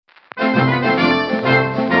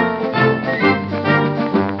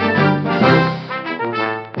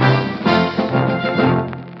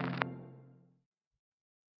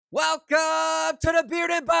to the Beard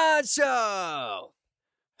and Bun Show.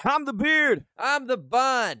 I'm the Beard, I'm the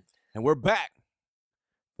Bun. and we're back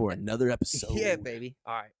for another episode. Yeah, baby.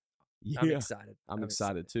 All right. Yeah. I'm excited. I'm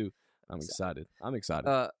excited too. I'm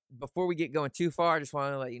excited. Before we get going too far, I just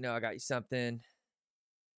want to let you know I got you something.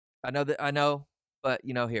 I know, but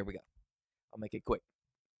here we go. I'll make it quick.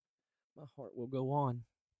 My heart will go on.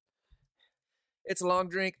 It's a long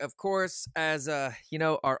drink, of course, as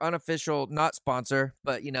our unofficial not sponsor,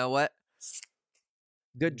 but you know what?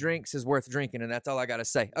 Good drinks is worth drinking, and that's all I gotta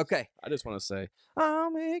say. Okay. I just want to say,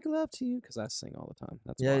 I'll make love to you, because I sing all the time.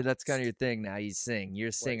 That's Yeah, why. that's kind of your thing now. You sing. You're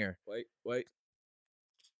a singer. Wait.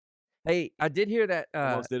 Hey, I did hear that.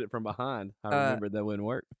 Almost did it from behind. I remembered that wouldn't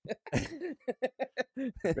work.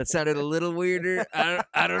 That sounded a little weirder.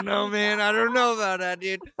 I don't know, man. I don't know about that,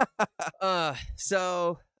 dude.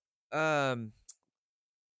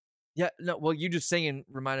 Yeah, no. Well, you just singing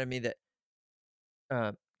reminded me that.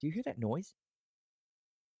 Do you hear that noise?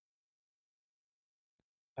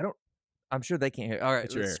 I'm sure they can't hear. All right,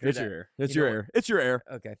 It's your let's air. screw that. It's You your know air. It's your air.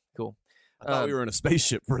 Okay, cool. I thought we were in a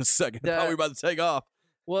spaceship for a second. I thought we were about to take off.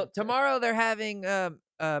 Well, tomorrow they're having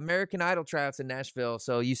American Idol tryouts in Nashville.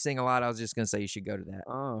 So you sing a lot. I was just gonna say you should go to that.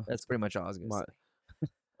 Oh, That's pretty much all I was gonna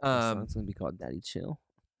say. it's gonna be called Daddy Chill.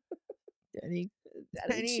 Daddy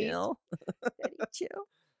Chill. Daddy chill.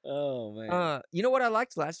 Oh man. You know what I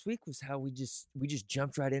liked last week was how we just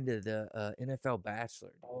jumped right into the NFL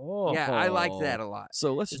Bachelor. Oh, Yeah, I liked that a lot.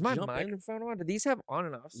 So let's Is just my jump in. microphone on? Do these have on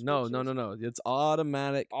and off? No. switches? It's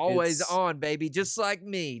automatic. Always It's- on, baby. Just like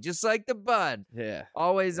me. Just like the Bun. Yeah.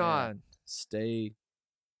 Always Yeah. on. Stay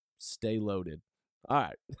loaded. All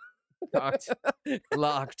right.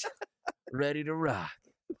 Locked. Ready to rock.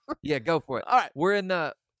 Yeah, go for it. All right. We're in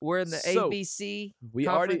the So, ABC. We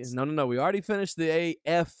conference? We already finished the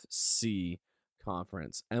AFC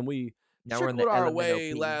conference, and we Now we're in the trickled our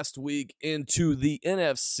way LMNOP. last week into the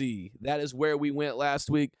NFC. That is where we went last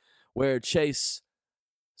week, where Chase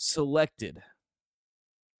selected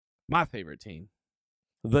my favorite team,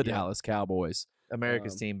 the Yeah. Dallas Cowboys.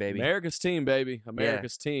 America's team, baby. America's team, baby.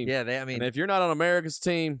 America's team. Yeah, And if you're not on America's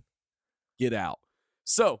team, get out.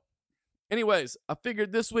 So, anyways, I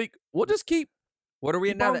figured this week we'll just keep. what are we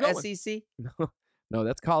in keep now? on The going. SEC? No,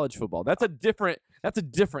 that's college football. That's a different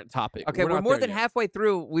topic. Okay, we're not more there than yet. halfway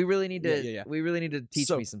through. We really need to. Yeah. We really need to teach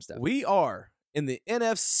So, me some stuff. We are in the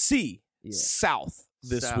NFC Yeah. South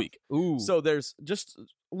this South. week. Ooh. So there's just a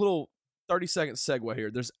little 30-second segue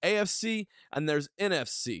here. There's AFC and there's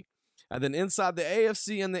NFC. And then inside the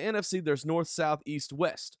AFC and the NFC, there's North, South, East,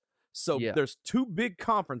 West. So Yeah. there's two big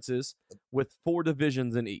conferences with 4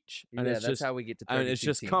 divisions in each. And yeah, it's that's just how we get to. I mean, it's 32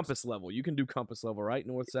 just teams. compass level. You can do compass level, right?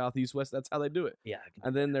 North, South, East, West. That's how they do it. Yeah. I can-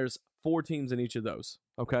 And then there's 4 teams in each of those.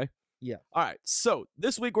 Okay? Yeah. All right. So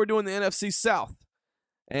this week we're doing the NFC South.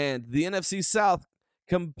 And the NFC South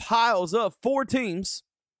compiles of 4 teams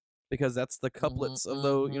because that's the couplets of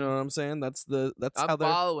those, you know what I'm saying? That's how I'm they're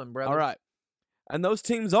following, brother. all right. And those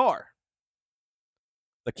teams are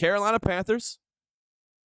the Carolina Panthers,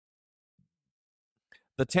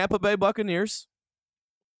 the Tampa Bay Buccaneers,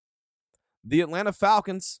 the Atlanta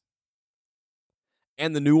Falcons,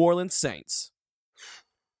 and the New Orleans Saints.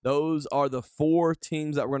 Those are the 4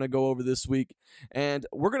 teams that we're going to go over this week. And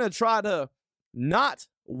we're going to try to not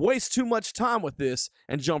waste too much time with this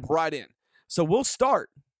and jump right in. So we'll start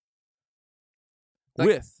Like,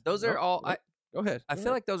 with Those are all. Go ahead. I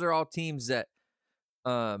feel like those are all teams that,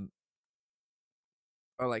 are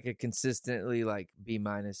like a consistently like B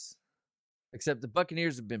minus. Except the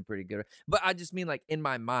Buccaneers have been pretty good. But I just mean like in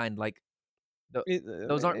my mind, like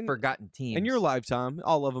those aren't forgotten teams. in your lifetime,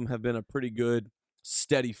 all of them have been a pretty good,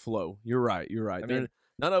 steady flow. You're right. I mean,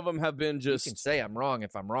 None of them have been you just can say I'm wrong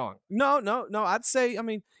if I'm wrong. no. I'd say, I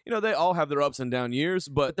mean, they all have their ups and down years,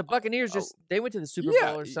 But but the Buccaneers they went to the Super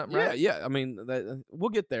yeah, Bowl or something, yeah, right? yeah. I mean, we'll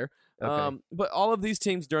get there. Okay. But all of these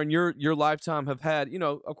teams during your lifetime have had,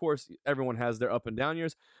 of course, everyone has their up and down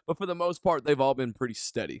years, but for the most part, they've all been pretty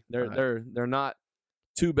steady. They're Right. they're not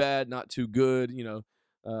too bad, not too good.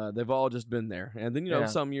 They've all just been there, and then Yeah.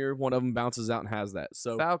 some year one of them bounces out and has that.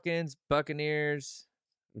 So Falcons, Buccaneers,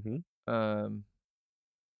 Mhm.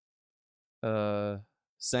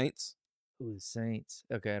 Saints, the Saints.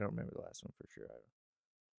 Okay, I don't remember the last one for sure.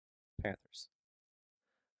 Panthers.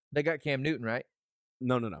 They got Cam Newton, right?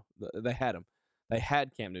 No. They had him. They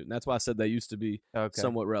had Cam Newton. That's why I said they used to be Okay.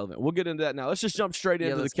 somewhat relevant. We'll get into that now. Let's just jump straight Yeah,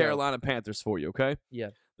 into the let's go. Carolina Panthers for you, okay? Yeah.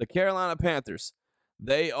 The Carolina Panthers.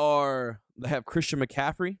 They have Christian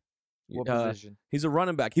McCaffrey. What position? He's a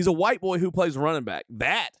running back. He's a white boy who plays running back.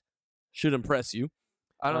 That should impress you.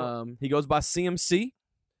 I don't. He goes by CMC.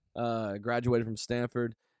 Graduated from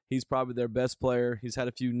Stanford. He's probably their best player. He's had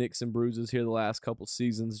a few nicks and bruises here the last couple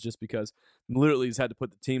seasons just because literally he's had to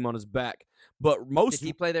put the team on his back. But Did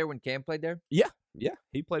he play there when Cam played there? Yeah,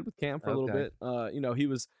 he played with Cam for a little Okay. bit. He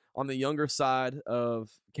was on the younger side of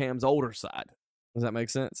Cam's older side. Does that make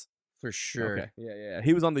sense? For sure. Okay. Yeah.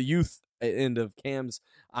 He was on the youth end of Cam's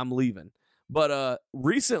I'm leaving. But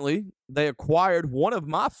recently they acquired one of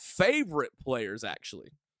my favorite players, actually,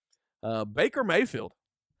 Baker Mayfield.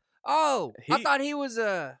 Oh, I He- thought he was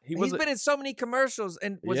he's been in so many commercials.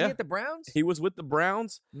 And was he Yeah. at the Browns? He was with the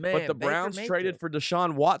Browns, Man, but the Baker Browns traded Mayfield. for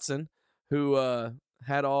Deshaun Watson, who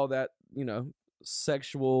had all that,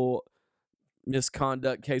 sexual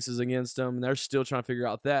misconduct cases against him. And they're still trying to figure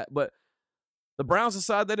out that. But the Browns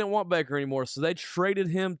decided they didn't want Baker anymore, so they traded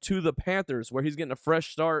him to the Panthers, where he's getting a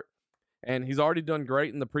fresh start. And he's already done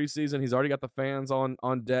great in the preseason. He's already got the fans on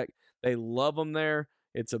deck. They love him there.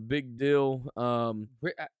 It's a big deal.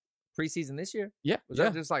 Preseason this year? Yeah, Was yeah.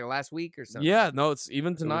 that just like last week or something? Yeah, no, it's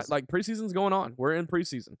even tonight. was- Like preseason's going on. We're in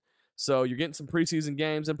preseason, so you're getting some preseason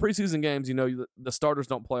games. And preseason games, the starters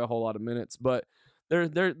don't play a whole lot of minutes, but they're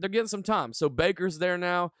getting some time. So Baker's there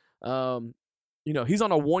now. He's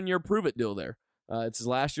on a 1-year prove it deal there. It's his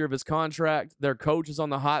last year of his contract. Their coach is on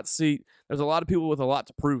the hot seat. There's a lot of people with a lot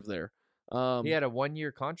to prove there. He had a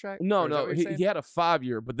 1-year contract? No, Or is that no, what you're he saying? had a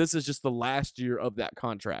 5-year, but this is just the last year of that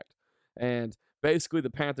contract. And basically, the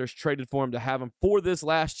Panthers traded for him to have him for this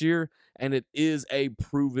last year, and it is a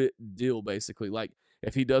prove it deal, basically. Like,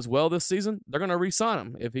 if he does well this season, they're going to re-sign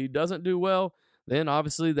him. If he doesn't do well, then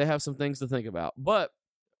obviously they have some things to think about. But,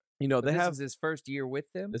 But this is his first year with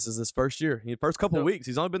them? this is his first year. First couple So- weeks.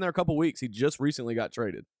 He's only been there a couple weeks. He just recently got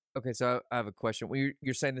traded. Okay, so I have a question. When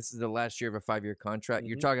you're saying this is the last year of a 5-year contract,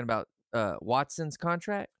 you're Mhm. talking about Watson's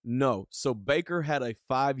contract? No. So Baker had a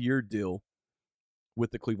 5-year deal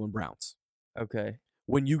with the Cleveland Browns. Okay.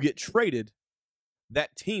 When you get traded,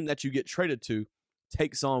 that team that you get traded to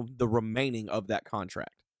takes on the remaining of that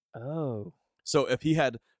contract. Oh. So if he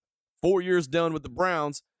had 4 years done with the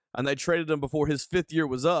Browns and they traded him before his 5th year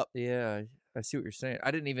was up, Yeah, I see what you're saying.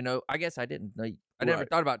 I didn't even know. I guess I didn't know. I never Right.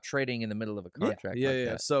 thought about trading in the middle of a contract. yeah, like yeah.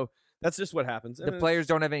 that. So that's just what happens. The players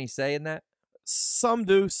don't have any say in that? Some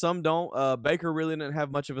do, some don't. Baker really didn't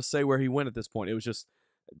have much of a say where he went at this point. It was just,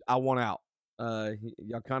 I want out.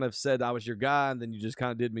 Y'all kind of said I was your guy, and then you just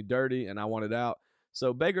kind of did me dirty, and I wanted out.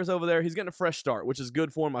 So Baker's over there. He's getting a fresh start, which is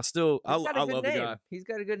good for him. I He's got a love good the name. guy. He's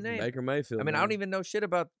got a good name. Baker Mayfield. I mean, I don't man. even know shit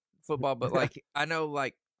about football, but like I know,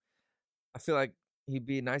 like I feel like he'd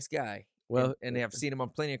be a nice guy. Well, and I've seen him on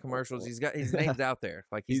plenty of commercials. He's got his name's out there.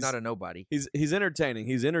 Like he's not a nobody. he's entertaining.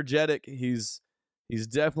 He's energetic. He's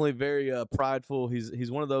definitely very prideful. He's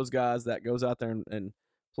one of those guys that goes out there and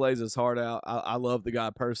plays his heart out. I love the guy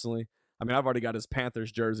personally. I mean, I've already got his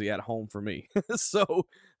Panthers jersey at home for me. So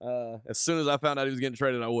as soon as I found out he was getting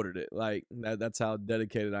traded, I ordered it. Like that's how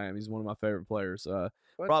dedicated I am. He's one of my favorite players.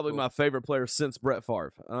 Probably my favorite player since Brett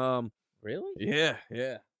Favre. Really?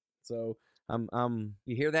 Yeah. So I'm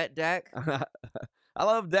You hear that, Dak? I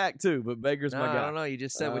love Dak too, but Baker's No, my I guy. don't know. You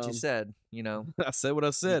just said what you Um, said. You know, I said what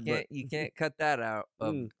I said, but you can't cut that out.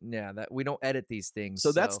 Yeah, that we don't edit these things.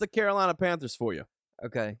 so that's the Carolina Panthers for you.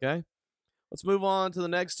 okay. Okay. Let's move on to the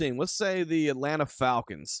next team. Let's say the Atlanta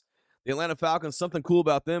Falcons. The Atlanta Falcons, something cool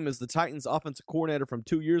about them is the Titans offensive coordinator from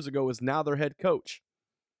 2 years ago is now their head coach.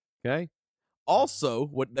 Okay. Also,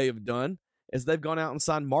 what they have done is they've gone out and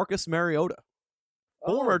signed Marcus Mariota,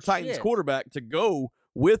 former Titans quarterback, to go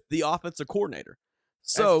with the offensive coordinator.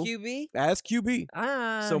 So As QB. as QB, so He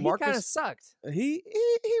kind of Marcus- sucked. he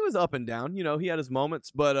was up and down. He had his moments,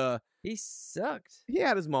 but He sucked. he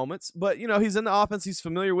had his moments, but he's in the offense he's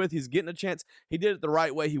familiar with. He's getting a chance. He did it the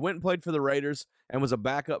right way. He went and played for the Raiders and was a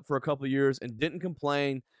backup for a couple of years and didn't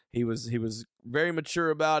complain. He was very mature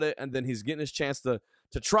about it, and then he's getting his chance to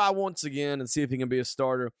try once again and see if he can be a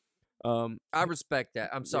starter. I respect that.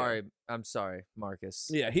 I'm Yeah. sorry, Marcus.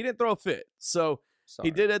 Yeah, he didn't throw a fit, so Sorry.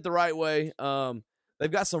 he did it the right way. They've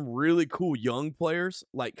got some really cool young players,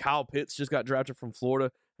 like Kyle Pitts just got drafted from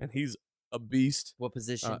Florida, and he's a beast. What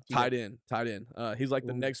position? Tight end. He's like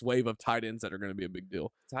the Ooh. next wave of tight ends that are going to be a big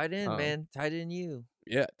deal. Tight end, um, man. Tight end, you.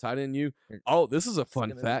 Yeah, tight end you. You're- Oh, this is a fun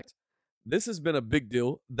gonna- fact. This has been a big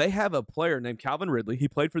deal. They have a player named Calvin Ridley. He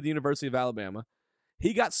played for the University of Alabama.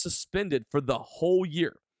 He got suspended for the whole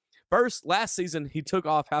year. First, last season, he took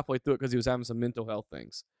off halfway through it because he was having some mental health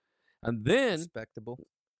things. And then Respectable.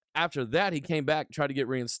 after that, he came back, tried to get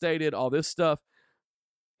reinstated, all this stuff.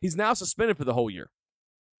 He's now suspended for the whole year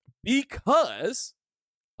because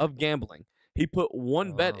of gambling. He put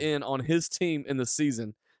one bet Wow. in on his team in the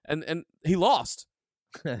season, and he lost.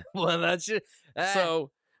 Well, that's just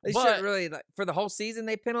So They But- shouldn't really for the whole season.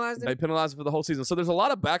 They penalized him. They penalized him for the whole season. So there's a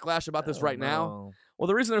lot of backlash about this right now. No. Well,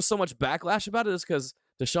 the reason there's so much backlash about it is because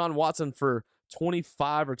Deshaun Watson, for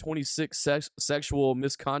 25 or 26 sexual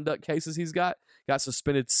misconduct cases got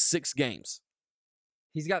suspended 6 games.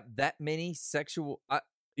 He's got that many sexual.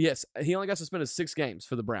 Yes, he only got suspended 6 games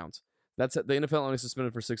for the Browns. That's it. The NFL only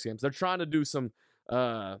suspended for 6 games. They're trying to do some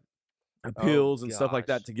appeals and stuff like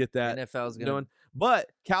that gosh. to get that NFL's going doing.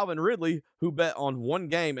 But Calvin Ridley, who bet on one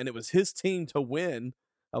game and it was his team to win,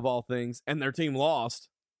 of all things, and their team lost,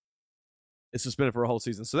 is suspended for a whole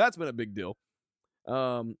season. So that's been a big deal.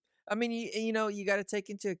 I mean, you know, you got to take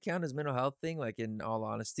into account his mental health thing. Like, in all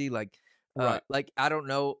honesty, like, Right. like I don't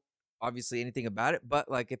know obviously anything about it, but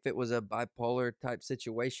like if it was a bipolar type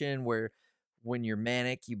situation where when you're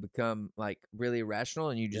manic, you become like really irrational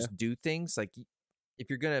and you just do things. Like, if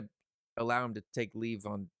you're gonna allow him to take leave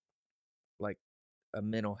on like a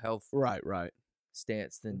mental health Right.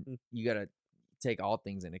 stance, then Mhm. you got to take all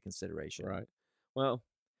things into consideration. Right. Well,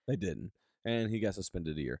 they didn't. And he got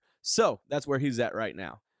suspended a year. So that's where he's at right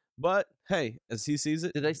now. But hey, as he sees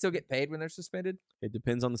it, Do they still get paid when they're suspended? it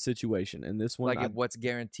depends on the situation. And this one, Like, if what's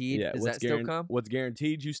guaranteed, does what's that still come? What's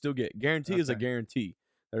guaranteed, you still get. Guarantee is a Okay. guarantee.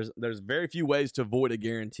 There's very few ways to avoid a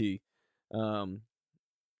guarantee.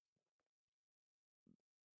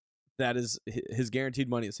 That is his guaranteed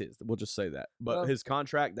money is his. We'll just say that. But Well- his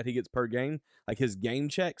contract that he gets per game, like his game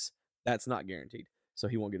checks, that's not guaranteed. So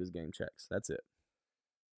he won't get his game checks. That's it.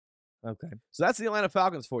 Okay. So that's the Atlanta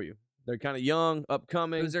Falcons for you. They're kind of young,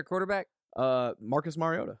 upcoming. Who's their quarterback? Marcus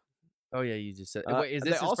Mariota. Oh yeah, you just said. Uh, Wait, is they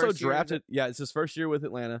this his also first year? drafted? Yeah, it's his first year with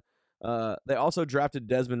Atlanta. They also drafted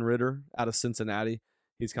Desmond Ridder out of Cincinnati.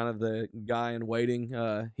 He's kind of the guy in waiting.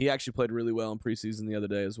 He actually played really well in preseason the other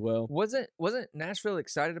day as well. Wasn't Nashville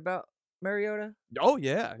excited about Mariota? Oh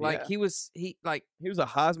yeah, Like yeah. he was He was a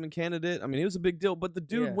Heisman candidate. I mean, he was a big deal. But the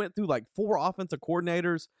dude Yeah. went through like 4 offensive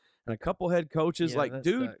coordinators and a couple head coaches. Yeah, like, that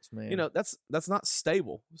dude, sucks, man. you know, that's not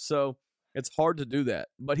stable. So it's hard to do that.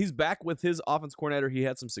 But he's back with his offense coordinator he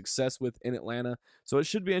had some success with in Atlanta. So it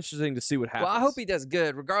should be interesting to see what happens. Well, I hope he does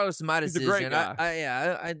good, regardless of my He's a decision. great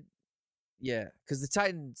guy. Yeah, because the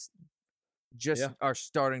Titans just Yeah. are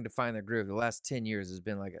starting to find their groove. The last 10 years has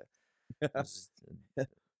been like it's just a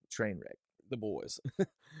train wreck. the boys.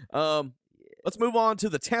 Let's move on to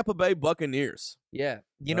the Tampa Bay Buccaneers. Yeah,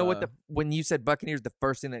 you know what? When you said Buccaneers, the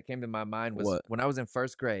first thing that came to my mind was What? when I was in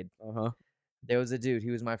first grade. Uh-huh. There was a dude.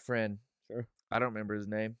 He was my friend. Sure. I don't remember his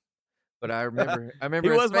name, but I remember. I He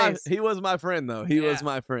remember was his face. he was my friend though. He was Yeah.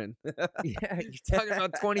 my friend. Yeah, you're talking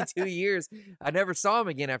about 22 years. I never saw him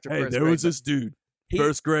again after Hey, first there grade. was this dude. He-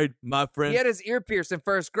 First grade, my friend. He had his ear pierced in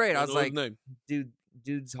first grade. I What was his like, name?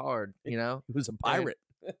 dude's hard, you know? He was a pirate.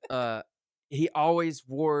 He always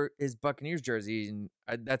wore his Buccaneers jersey, and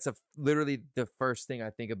that's literally the first thing I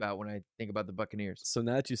think about when I think about the Buccaneers. So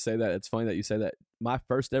now that you say that, it's funny that you say that. My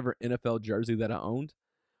first ever NFL jersey that I owned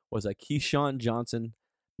was a Keyshawn Johnson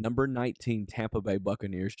number 19 Tampa Bay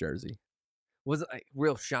Buccaneers jersey. Was it like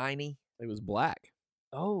real shiny? It was black.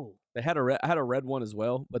 Oh, They had I had a red one as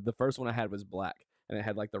well, but the first one I had was black, and it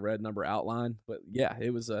had like the red number outline. But yeah, it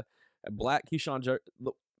was a black Keyshawn jersey.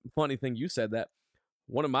 The funny thing you said that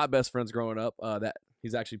one of my best friends growing up, that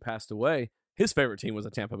he's actually passed away. His favorite team was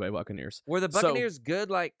the Tampa Bay Buccaneers. were the So- Buccaneers good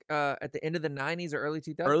like at the end of the 90s or early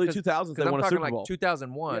 2000s? Early 2000s, they Because I'm won a talking Super like Bowl.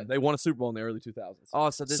 2001. Yeah, they won a Super Bowl in the early 2000s. Oh,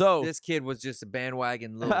 so So- this kid was just a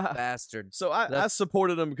bandwagon little bastard. So I That's-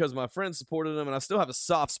 supported him because my friends supported him, and I still have a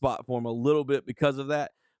soft spot for him a little bit because of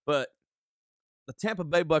that. But the Tampa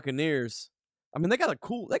Bay Buccaneers, I mean, they got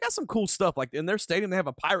some cool stuff. Like in their stadium, they have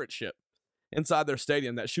a pirate ship inside their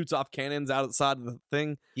stadium that shoots off cannons outside of the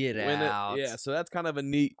thing. Get Win it. out. Yeah, so that's kind of a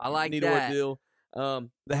neat, I like neat that. ordeal.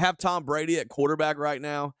 They have Tom Brady at quarterback right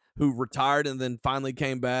now, who retired and then finally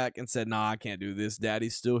came back and said, "Nah, I can't do this.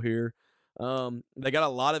 Daddy's still here." They got a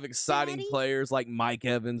lot of exciting Daddy? players like Mike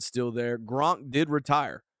Evans still there. Gronk did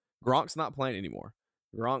retire. Gronk's not playing anymore.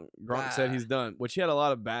 Gronk said Ah. he's done, which he had a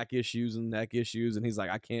lot of back issues and neck issues, and he's like,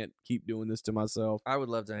 "I can't keep doing this to myself." I would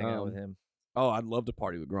love to hang out with him. Oh, I'd love to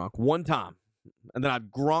party with Gronk one time, and then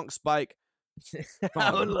I'd Gronk spike.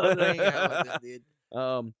 I would love to hang out with him,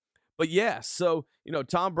 dude. But yeah, so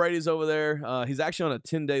Tom Brady's over there. He's actually on a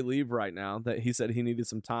 10-day leave right now. That he said he needed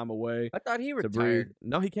some time away I thought he to breathe. retired.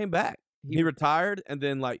 No, he came back. He retired, and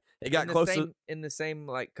then like it got close to in the same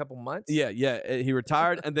like couple months. yeah. He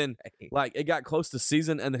retired, and then Hey, like it got close to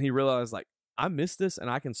season, and then he realized like I missed this, and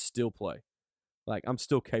I can still play. Like I'm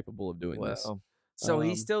still capable of doing this. well, so Um,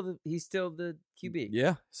 he's still the QB.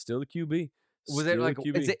 Yeah, still the QB. Was Still it the like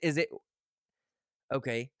QB. is it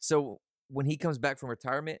okay? So when he comes back from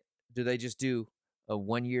retirement, do they just do a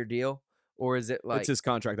 1-year deal, or is it like it's his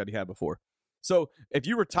contract that he had before. So if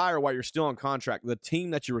you retire while you're still on contract, the team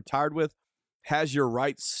that you retired with has your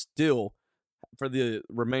rights still for the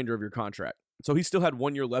remainder of your contract. So he still had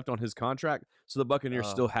 1 year left on his contract, so the Buccaneers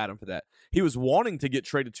still had him for that. He was wanting to get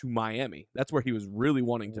traded to Miami. That's where he was really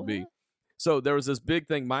wanting to be. So there was this big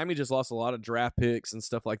thing. Miami just lost a lot of draft picks and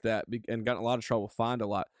stuff like that and got in a lot of trouble, fined a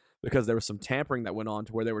lot, because there was some tampering that went on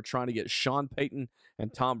to where they were trying to get Sean Payton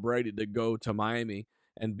and Tom Brady to go to Miami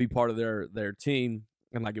and be part of their team.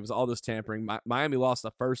 And, like, it was all this tampering. Miami lost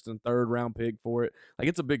the 1st and 3rd round pick for it. Like,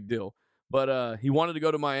 it's a big deal. But he wanted to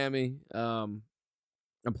go to Miami and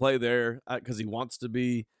play there because he wants to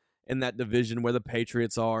be in that division where the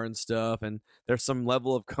Patriots are and stuff. And there's some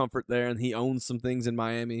level of comfort there, and he owns some things in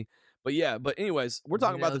Miami. But, yeah. But, anyways, we're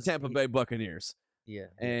talking about the Tampa Bay Buccaneers. Yeah.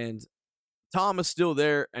 And Tom is still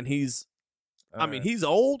there, and he's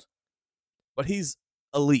old, but he's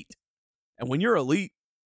elite. And when you're elite,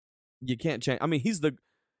 you can't change. I mean, he's the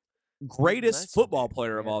greatest football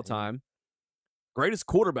player of all time, greatest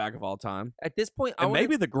quarterback of all time. At this point, and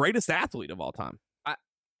maybe the greatest athlete of all time.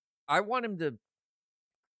 I want him to,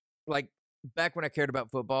 like, back when I cared about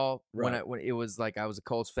football, when it was like I was a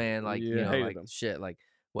Colts fan, like, like him. Shit, like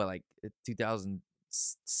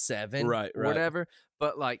 2007, right, or whatever.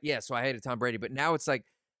 But, like, yeah, so I hated Tom Brady. But now it's like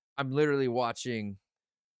I'm literally watching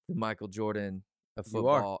the Michael Jordan of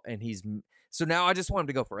football, and so now I just want him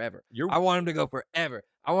to go forever. I want him to go forever.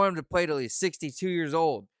 I want him to play till he's 62 years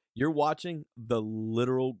old. You're watching the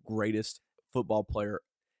literal greatest football player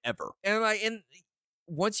ever. And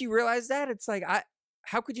once you realize that, it's like,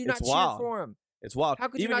 how could you not cheer for him? It's wild. How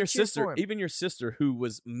could you not cheer for him? Even your sister, who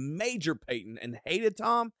was major Peyton and hated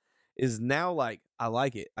Tom, is now like, I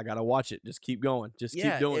like it. I gotta watch it. Just keep going. Just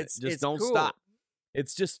keep doing it. Just don't stop.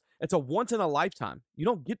 It's a once in a lifetime. You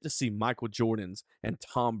don't get to see Michael Jordans and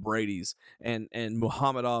Tom Brady's and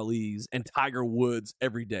Muhammad Ali's and Tiger Woods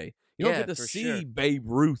every day. You don't get to see Babe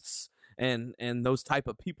Ruth's and those type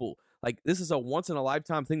of people. Like, this is a once in a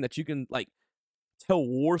lifetime thing that you can, like, tell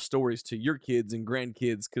war stories to your kids and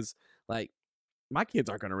grandkids, because, like, my kids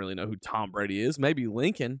aren't going to really know who Tom Brady is. Maybe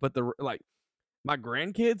Lincoln, but my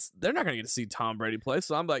grandkids, they're not going to get to see Tom Brady play.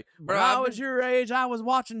 So I'm like, when I was your age, I was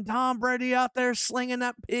watching Tom Brady out there slinging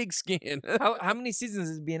that pigskin. How many seasons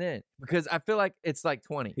is he being in? Because I feel like it's like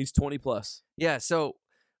 20. He's 20 plus. Yeah, so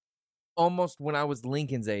almost when I was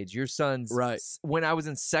Lincoln's age, your son's right. When I was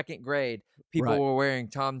in 2nd grade, people were wearing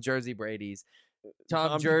Tom Jersey Brady's.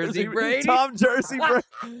 Tom Jersey Brady. They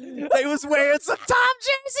was wearing some Tom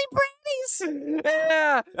Jersey Brady's.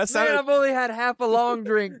 Yeah. I've only had half a long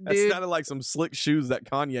drink, dude. That sounded like some slick shoes that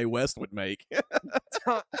Kanye West would make.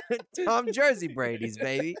 Tom Jersey Brady's,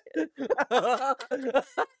 baby.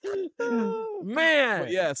 Man.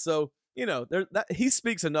 But yeah, so, he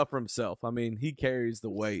speaks enough for himself. I mean, he carries the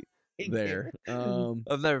weight there.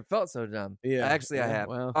 I've never felt so dumb. Yeah. Actually, I have.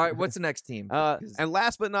 Well. All right, what's the next team? And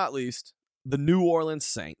last but not least, the New Orleans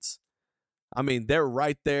Saints. I mean, they're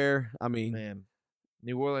right there. I mean, man,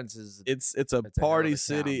 New Orleans is it's a party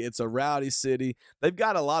city. It's a rowdy city. They've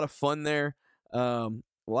got a lot of fun there. A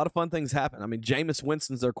lot of fun things happen. I mean, Jameis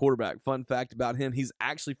Winston's their quarterback. Fun fact about him, he's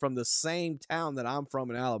actually from the same town that I'm from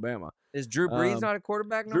in Alabama. Is Drew Brees not a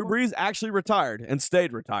quarterback no Drew more? Brees actually retired and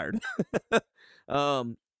stayed retired.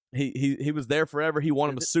 He was there forever. He won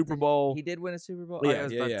him a Super Bowl. He did win a Super Bowl?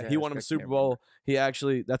 Yeah. He won him a Super Bowl. He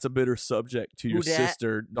actually, that's a bitter subject to your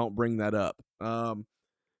sister. Don't bring that up.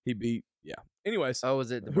 He beat, Anyways. Oh,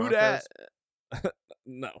 was it the Who Broncos? dat?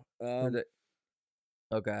 No.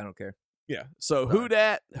 Okay, I don't care. Yeah. So who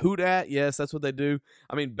dat? Yes, that's what they do.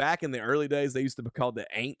 I mean, back in the early days, they used to be called the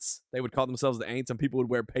Aints. They would call themselves the Aints, and people would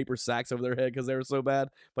wear paper sacks over their head because they were so bad.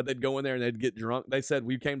 But they'd go in there and they'd get drunk. They said,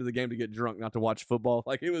 we came to the game to get drunk, not to watch football.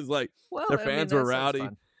 Like, it was like their fans were rowdy.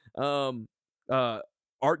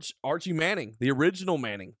 Archie Manning, the original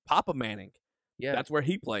Manning, Papa Manning. Yeah, that's where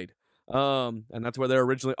he played. And that's where they're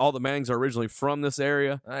originally. All the Mannings are originally from this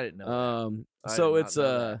area. I didn't know. So it's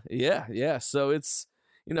yeah. So it's.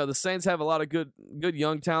 The Saints have a lot of good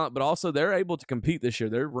young talent, but also they're able to compete this year.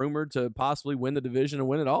 They're rumored to possibly win the division and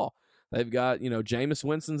win it all. They've got, Jameis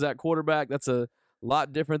Winston's at quarterback. That's a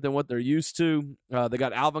lot different than what they're used to. They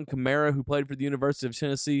got Alvin Kamara, who played for the University of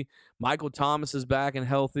Tennessee. Michael Thomas is back and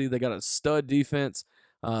healthy. They got a stud defense.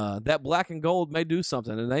 That black and gold may do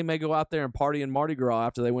something, and they may go out there and party in Mardi Gras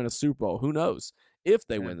after they win a Super Bowl. Who knows if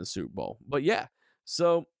they win the Super Bowl. But, yeah,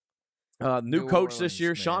 so new coach this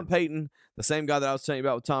year, Sean Payton, the same guy that I was telling you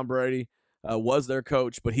about with Tom Brady, was their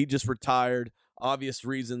coach, but he just retired. obvious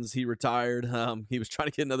reasons he retired. He was trying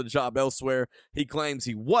to get another job elsewhere. He claims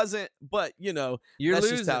he wasn't, but You're that's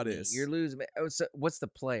losing just how it me. is. You're losing me. Oh, so what's the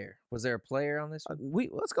player? Was there a player on this one?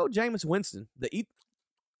 Let's go, Jameis Winston. The eat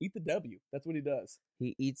the W. That's what he does.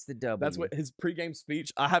 He eats the W. That's what his pregame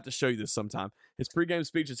speech. I have to show you this sometime. His pregame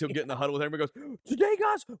speech is he'll get in the huddle with everybody. Goes, today,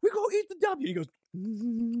 guys, we go eat the W. He goes,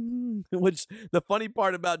 which the funny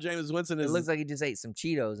part about Jameis Winston is It looks like he just ate some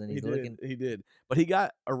Cheetos and he's looking. He did, but he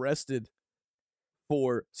got arrested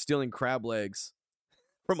for stealing crab legs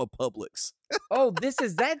from a Publix. Oh, this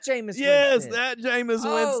is that Jameis Yes, Winston. that Jameis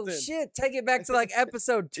Oh, Winston. shit. Take it back to like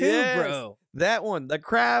episode 2, Yes. bro. That one, the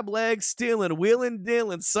crab leg stealing, wheeling,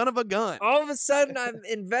 dealing, son of a gun. All of a sudden, I'm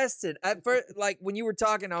invested. At first, like when you were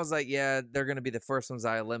talking, I was like, yeah, they're going to be the first ones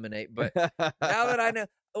I eliminate. But now that I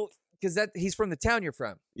know, because he's from the town you're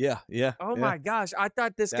from. Yeah. Oh yeah. my gosh. I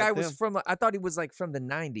thought this That's guy was him. I thought he was like from the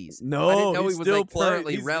 90s. No, I didn't know he's he was still like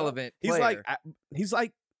currently playing. relevant. He's player. he's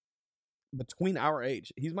like between our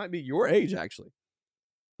age. He might be your age actually.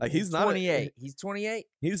 Like he's not 28. He's 28.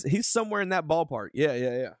 He's somewhere in that ballpark.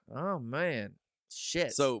 Yeah. Oh man,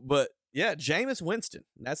 shit. So, but yeah, Jameis Winston.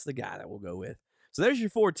 That's the guy that we'll go with. So there's your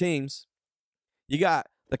 4 teams. You got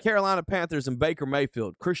the Carolina Panthers and Baker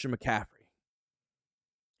Mayfield, Christian McCaffrey.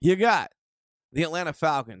 You got the Atlanta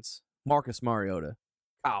Falcons, Marcus Mariota,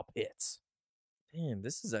 Kyle Pitts. damn,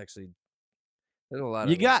 this is actually there's a lot.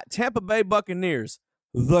 You of got Tampa Bay Buccaneers,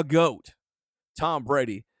 the GOAT, Tom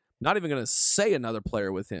Brady. Not even going to say another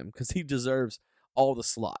player with him because he deserves all the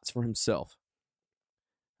slots for himself.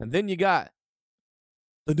 And then you got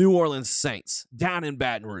the New Orleans Saints down in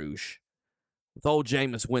Baton Rouge with old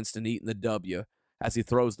Jameis Winston eating the W as he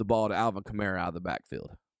throws the ball to Alvin Kamara out of the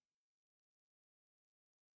backfield.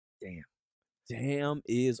 Damn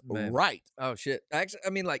is Man. right. Oh shit. Actually, I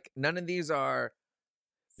mean, like none of these are.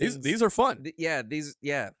 These are fun.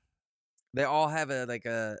 They all have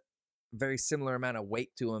a very similar amount of weight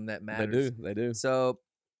to them that matters. They do. So,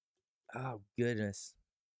 oh goodness.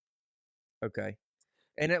 Okay,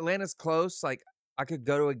 and Atlanta's close. Like I could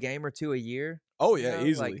go to a game or two a year. Oh yeah, You know,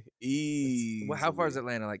 easily. like, Easily. Well, how far is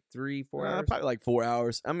Atlanta? Like 3-4 hours? Probably like 4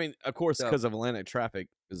 hours. I mean, of course, So- because of Atlanta traffic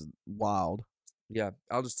is wild. Yeah,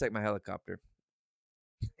 I'll just take my helicopter.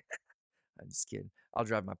 I'm just kidding. I'll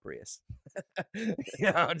drive my Prius.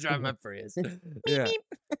 Yeah, I'll drive my Prius.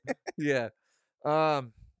 Yeah. Yeah.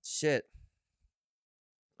 Shit.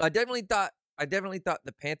 I definitely thought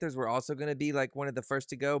the Panthers were also going to be like one of the first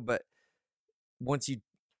to go, but once you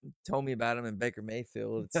told me about them and Baker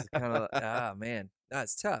Mayfield, it's kind of like, man,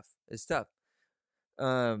 it's tough. It's tough.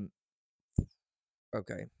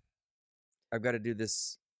 Okay. I've got to do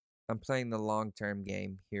this. I'm playing the long-term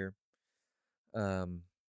game here.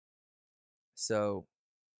 So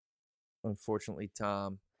unfortunately,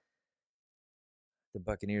 Tom, the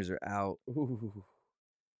Buccaneers are out. Ooh.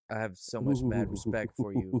 I have so much mad respect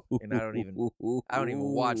for you, and I don't even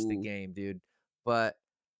watch the game, dude. But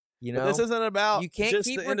you know, But this isn't about you can't just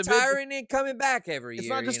keep the individual. retiring and coming back every It's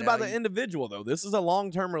year. not just you about know? the individual though. This is a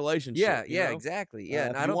long-term relationship. Yeah, you yeah, know? exactly. Yeah, if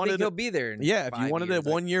and you I don't wanted think a- he'll be there. In Yeah, if you 5 wanted a years.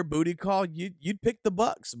 Like, 1-year booty call, you'd pick the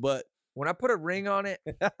Bucks. But when I put a ring on it,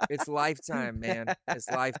 it's lifetime, man. It's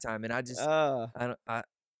lifetime, and I just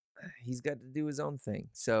he's got to do his own thing.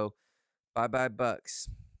 So, bye, Bucks.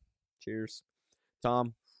 cheers,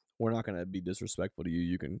 Tom. We're not going to be disrespectful to you.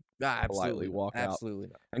 You can Absolutely, walk out. absolutely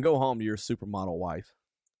not. and go home to your supermodel wife.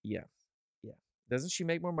 Yeah. Doesn't she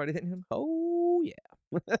make more money than him? Oh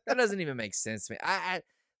yeah. That doesn't even make sense to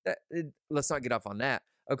me. Let's not get off on that.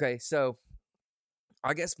 Okay, so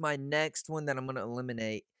I guess my next one that I'm going to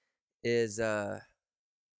eliminate is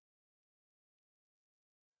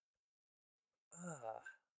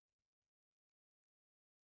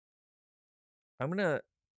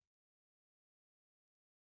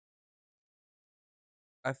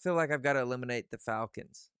I feel like I've got to eliminate the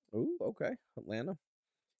Falcons. Ooh, okay. Atlanta.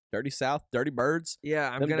 Dirty South, Dirty Birds.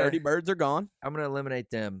 Yeah, Them Dirty Birds are gone. I'm gonna eliminate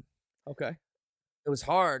them. Okay. It was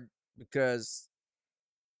hard because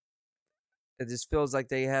it just feels like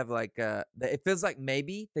they have it feels like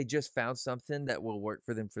maybe they just found something that will work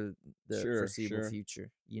for them for the Sure, foreseeable sure.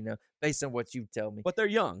 future, based on what you tell me. But they're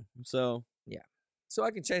young, so So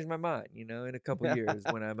I can change my mind, in a couple years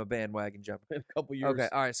when I'm a bandwagon jumper. in a couple years. Okay,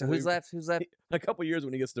 all right. So we- who's left? Who's left? In a couple years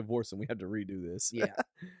when he gets divorced and we have to redo this. Yeah.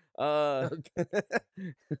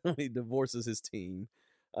 When he divorces his team.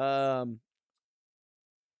 The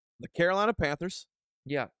Carolina Panthers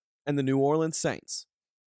Yeah. and the New Orleans Saints.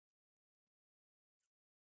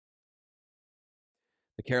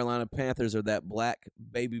 The Carolina Panthers are that black,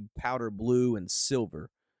 baby powder blue, and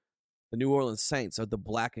silver. The New Orleans Saints are the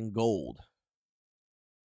black and gold.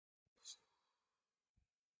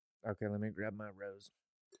 Okay, let me grab my rose.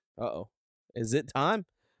 Uh-oh. Is it time?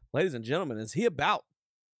 Ladies and gentlemen, is he about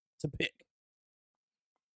to pick?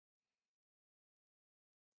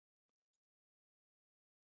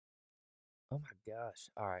 Oh my gosh.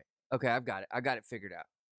 All right. Okay, I've got it. I got it figured out.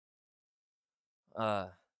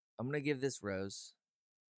 I'm gonna give this rose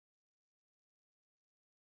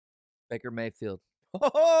Baker Mayfield.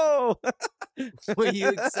 Oh! Will you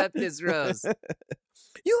accept this rose?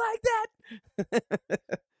 You like that?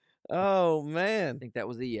 Oh, I man. think that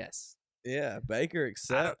was a yes. Yeah, Baker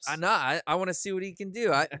accepts. I know. I want to see what he can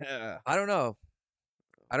do. I don't know.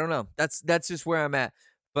 I don't know. That's just where I'm at.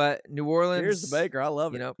 But New Orleans. Here's the Baker. I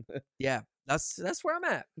love it. Yeah. That's where I'm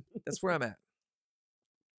at. That's where I'm at.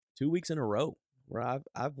 2 weeks in a row where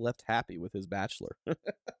I've left happy with his bachelor.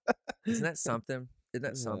 Isn't that something? Isn't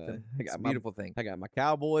that something? It's a beautiful thing. I got my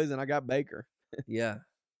Cowboys and I got Baker. Yeah.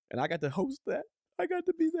 And I got to host that. I got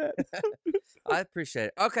to be that. I appreciate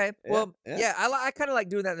it. Okay. Well, yeah, I kind of like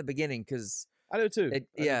doing that in the beginning because I do too. It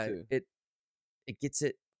gets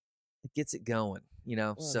it going, you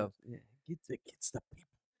know. Well, so it gets the people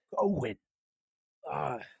going.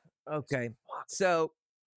 Okay. So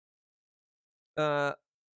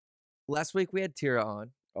last week we had Tira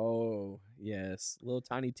on. Oh, yes. Little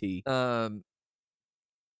tiny T.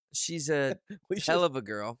 She's a hell of a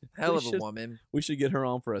girl, hell of a woman. We should get her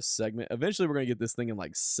on for a segment. Eventually, we're gonna get this thing in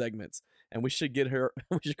like segments, and we should get her.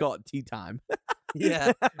 We should call it tea time.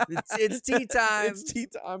 Yeah, it's tea time. It's tea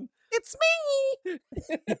time. It's me.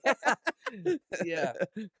 Yeah.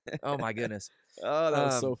 Oh my goodness. Oh, that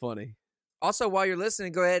was so funny. Also, while you're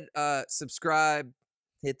listening, go ahead, subscribe,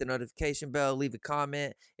 hit the notification bell, leave a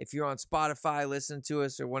comment. If you're on Spotify, listen to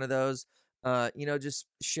us or one of those, just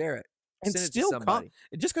share it. And still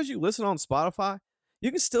just because you listen on Spotify,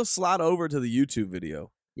 you can still slide over to the YouTube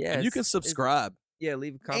video. Yeah. And you can subscribe. Yeah,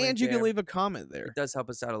 leave a comment. And you can leave a comment there. It does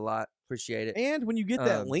help us out a lot. Appreciate it. And when you get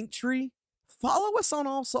that link tree, follow us on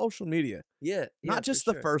all social media. Yeah. Not just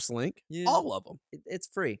the first link, all of them. It's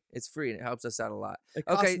free. It's free and it helps us out a lot. It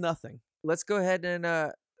costs nothing. Let's go ahead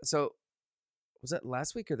and so was that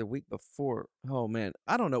last week or the week before? Oh man,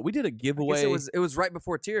 I don't know. We did a giveaway. It was right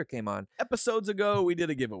before Tira came on. Episodes ago, we did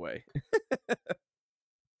a giveaway.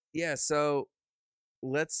 Yeah, so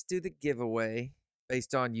let's do the giveaway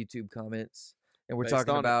based on YouTube comments. And we're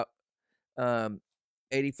talking about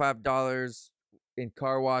 $85 in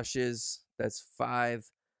car washes. That's 5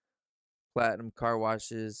 platinum car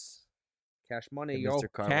washes. Cash money, yo.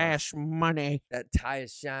 Cash money. That tire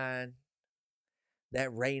shine. That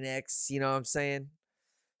Rain-X, you know what I'm saying?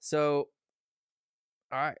 So,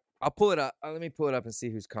 all right. I'll pull it up. Let me pull it up and see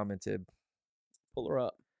who's commented. Pull her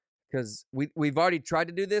up. Because we've already tried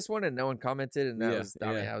to do this one and no one commented, and that was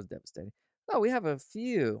devastating. Oh, we have a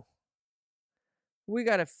few. We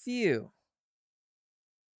got a few.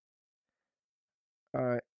 All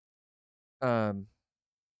right.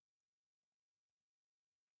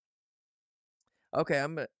 Okay,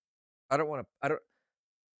 I'm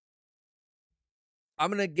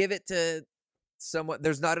gonna give it to someone.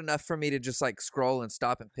 There's not enough for me to just like scroll and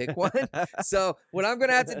stop and pick one. So what I'm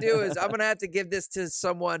gonna have to do is I'm gonna have to give this to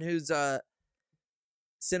someone who's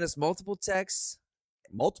sent us multiple texts,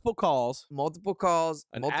 multiple calls, multiple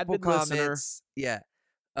avid comments. Listener.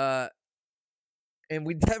 Yeah. And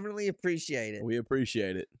we definitely appreciate it. We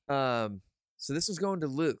appreciate it. So this was going to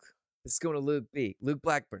Luke. This is going to Luke B. Luke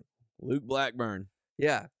Blackburn. Luke Blackburn.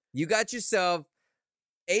 Yeah. You got yourself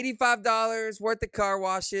 $85 worth of car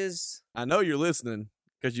washes. I know you're listening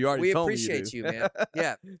because you already told me you do. We appreciate you, man.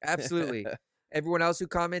 Yeah, absolutely. Everyone else who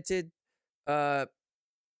commented,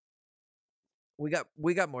 we got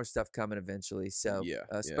more stuff coming eventually. So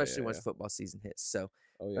especially once football season hits. So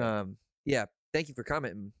thank you for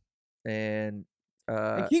commenting and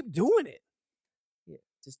keep doing it. Yeah,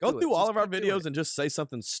 just go through all of our videos and just say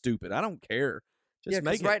something stupid. I don't care. Just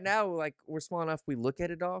make it. Right now, like we're small enough, we look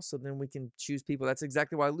at it all, so then we can choose people. That's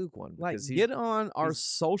exactly why Luke won. Like, get on our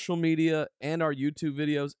social media and our YouTube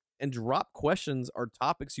videos and drop questions or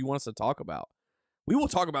topics you want us to talk about. We will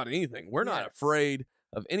talk about anything. We're not afraid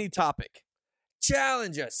of any topic.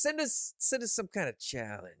 Challenge us. Send us some kind of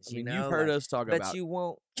challenge. I mean, you've heard us talk about you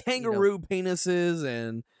won't kangaroo penises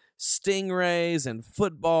and stingrays and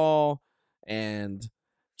football and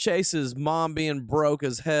Chase's mom being broke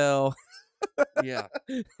as hell. Yeah.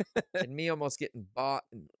 And me almost getting bought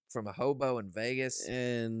from a hobo in Vegas.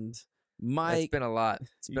 And Mike. It's been a lot.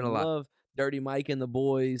 It's been a lot. Love Dirty Mike and the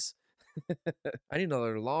boys. I need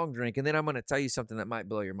another long drink, and then I'm going to tell you something that might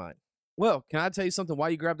blow your mind. Well, can I tell you something while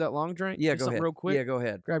you grab that long drink? Yeah, go ahead. Real quick. Yeah, go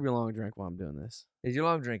ahead. Grab your long drink while I'm doing this. Is your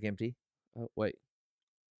long drink empty? Wait.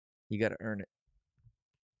 You got to earn it.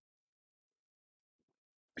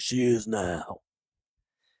 She is now.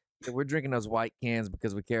 Yeah, we're drinking those white cans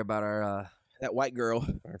because we care about That white girl.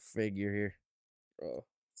 our figure here. Bro.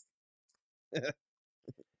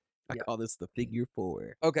 I Yep. call this the figure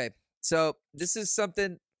 4. Okay, so this is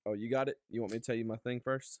something. Oh, you got it? You want me to tell you my thing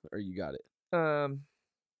first? Or you got it?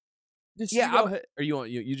 Just Yeah, you go ahead. Or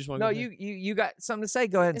you just want to no, go ahead? you got something to say?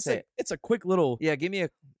 Go ahead and say it. It's a quick little Yeah, give me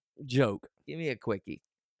joke. a quickie.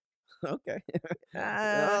 Okay.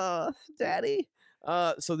 Ah, Daddy.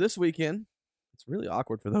 So this weekend, it's really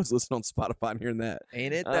awkward for those listening on Spotify and hearing that.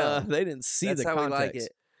 ain't it though? They didn't see That's the how context. we like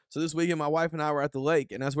it. So this weekend, my wife and I were at the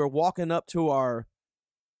lake, and as we're walking up to our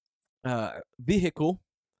vehicle,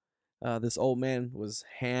 this old man was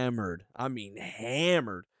hammered. I mean,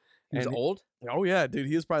 hammered. He's And old. oh yeah, dude,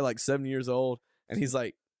 he was probably like 7 years old, and he's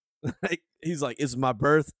like, it's my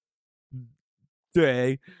birthday.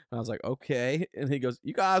 And I was like, okay, and he goes,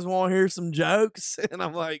 you guys want to hear some jokes? And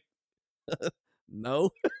I'm like, no.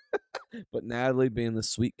 But Natalie, being the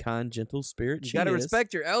sweet, kind, gentle spirit, You gotta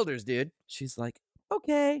respect your elders, dude. She's like,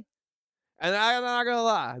 okay. And I'm not gonna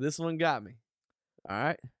lie, this one got me. All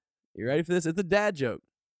right, you ready for this? It's a dad joke.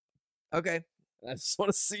 Okay, I just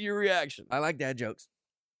want to see your reaction. I like dad jokes.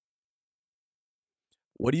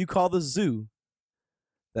 What do you call the zoo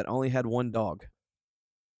that only had one dog?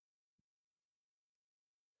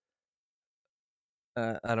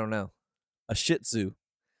 I don't know. A Shih Tzu.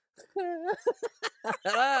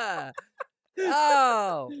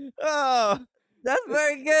 Oh, Oh, that's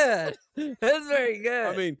very good. That's very good.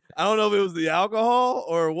 I mean, I don't know if it was the alcohol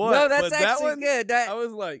or what. no, that's but that actually one, good. I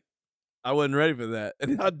was like, I wasn't ready for that,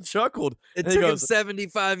 and I chuckled. It and he took him goes,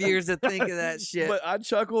 75 years to think of that shit. But I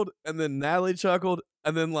chuckled, and then Natalie chuckled,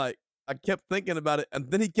 and then like I kept thinking about it,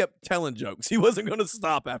 and then he kept telling jokes. He wasn't going to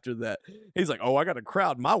stop after that. He's like, "Oh, I got a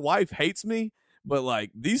crowd. My wife hates me, but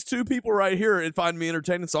like these two people right here find me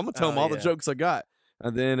entertaining, so I'm gonna tell them all the jokes I got."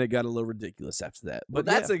 And then it got a little ridiculous after that. But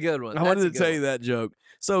that's a good one. I wanted to tell you that joke.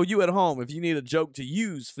 So you at home, if you need a joke to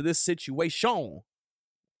use for this situation,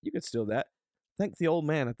 you can steal that. Thank the old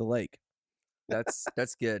man at the lake.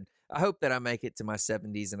 That's good. I hope that I make it to my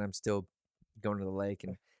 70s and I'm still going to the lake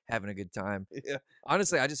and having a good time. Yeah.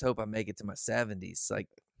 Honestly, I just hope I make it to my 70s. Like,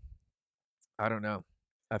 I don't know.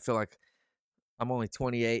 I feel like I'm only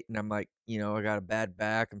 28 and I'm like, I got a bad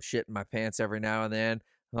back. I'm shitting my pants every now and then.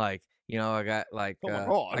 Like, I got like, Oh my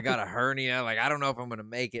God. I got a hernia. Like, I don't know if I'm going to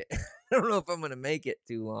make it. I don't know if I'm going to make it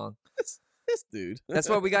too long. This dude. That's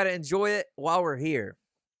why we got to enjoy it while we're here,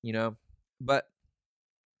 But,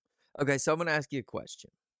 okay, so I'm going to ask you a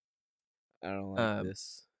question. I don't like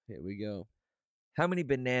this. Here we go. How many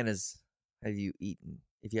bananas have you eaten,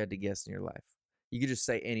 if you had to guess, in your life? You could just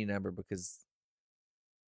say any number because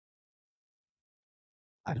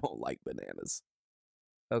I don't like bananas.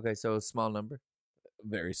 okay, so a small number.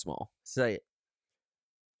 Very small. Say it.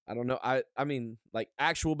 I don't know. I mean, like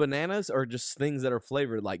actual bananas or just things that are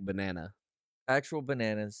flavored like banana. Actual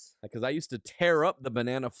bananas. Because I used to tear up the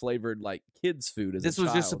banana flavored like kids food as This a was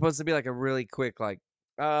child. just supposed to be like a really quick, like.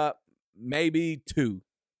 Maybe 2.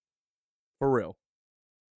 For real.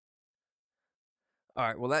 All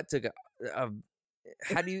right. Well, that took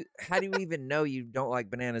how do you even know you don't like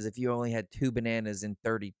bananas if you only had 2 bananas in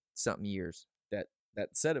 30 something years? That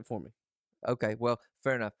said it for me. Okay. Well,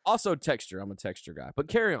 fair enough. Also texture. I'm a texture guy. But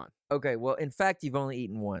carry on. Okay. Well, in fact, you've only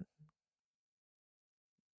eaten 1.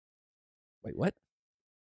 Wait, what?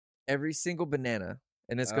 Every single banana,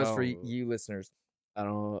 and this goes for you listeners. I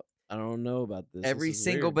don't know about this. Every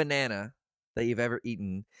single banana that you've ever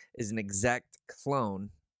eaten is an exact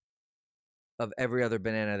clone of every other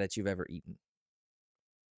banana that you've ever eaten.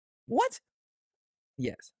 What?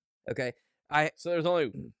 Yes. Okay. So there's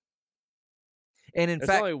only and in there's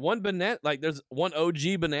fact only one banana. Like there's one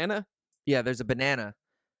OG banana. Yeah, there's a banana,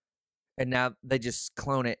 and now they just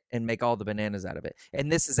clone it and make all the bananas out of it.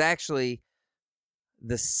 And this is actually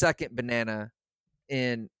the second banana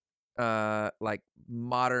in like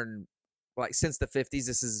modern, like since the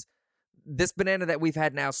 50s. This banana that we've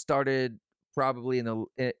had now started probably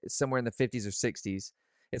somewhere in the 50s or 60s.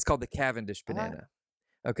 It's called the Cavendish banana.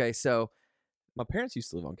 Okay, so my parents used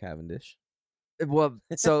to live on Cavendish. Well,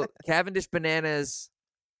 so Cavendish bananas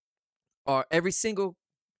are every single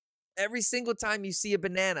time you see a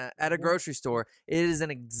banana at a grocery store, it is an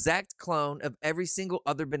exact clone of every single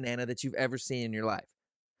other banana that you've ever seen in your life.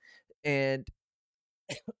 And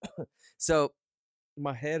so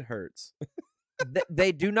my head hurts.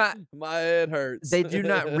 They do not. My head hurts. They do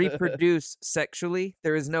not reproduce sexually.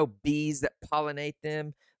 There is no bees that pollinate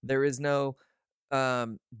them. There is no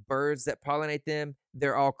birds that pollinate them.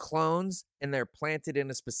 They're all clones, and they're planted in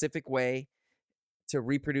a specific way to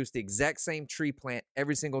reproduce the exact same tree plant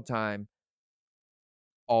every single time,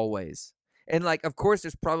 always. And like, of course,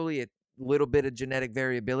 there's probably a little bit of genetic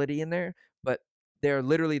variability in there, but they're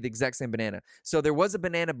literally the exact same banana. So there was a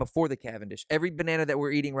banana before the Cavendish. Every banana that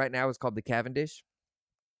we're eating right now is called the Cavendish.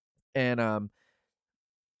 And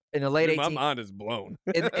in the late Dude, my 18 mind is blown.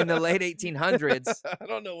 in the late 1800s, I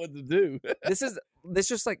don't know what to do. this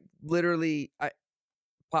just like literally I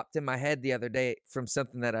popped in my head the other day from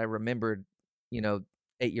something that I remembered,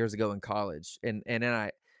 8 years ago in college. And then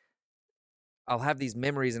I'll have these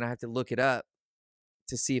memories and I have to look it up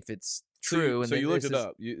to see if it's true. So and you then looked this it is-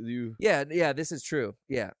 up. You Yeah, this is true.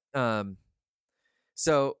 Yeah.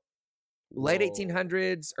 So late Whoa.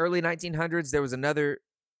 1800s, early 1900s, there was another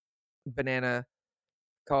banana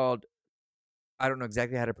called, I don't know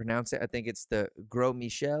exactly how to pronounce it. I think it's the Gros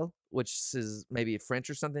Michel, which is maybe French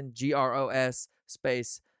or something. GROS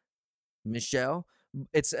space Michel.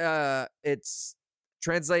 It's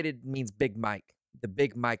translated means Big Mike, the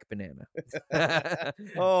Big Mike banana.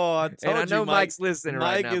 Oh, I told And I you, know Mike, Mike's listening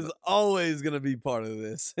right Mike now. is always gonna be part of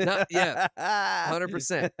this. Yeah,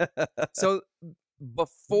 100%. So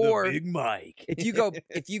before, the Big Mike.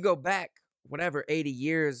 if you go back whatever 80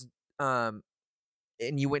 years, and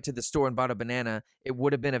you went to the store and bought a banana, it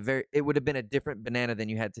would have been a different banana than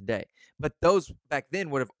you had today. But those back then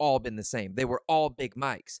would have all been the same. They were all Big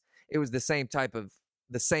Mikes. It was the same type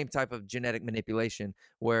of genetic manipulation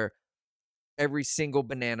where every single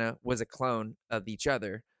banana was a clone of each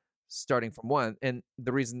other, starting from one. And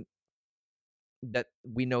the reason that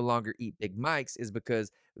we no longer eat Big Mikes is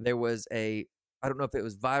because there was I don't know if it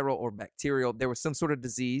was viral or bacterial. There was some sort of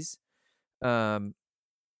disease. It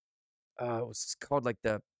was called like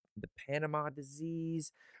the Panama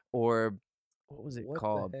disease, or what was it What the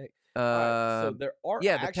called? heck? All right, so Um, there are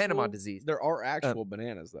yeah, the Panama disease. There are actual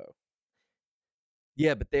bananas though.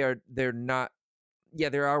 Yeah, but they're not. Yeah,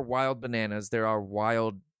 there are wild bananas. There are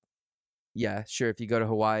wild. Yeah, sure. If you go to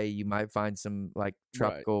Hawaii, you might find some like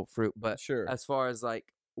tropical fruit. But Sure. as far as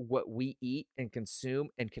like what we eat and consume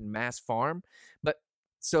and can mass farm, but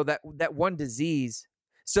so that one disease.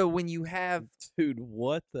 So when you have Dude,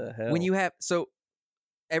 what the hell? so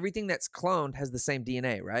everything that's cloned has the same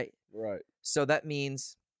DNA, right? Right. So that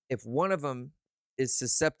means if one of them is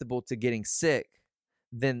susceptible to getting sick,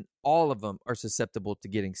 then all of them are susceptible to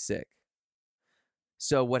getting sick.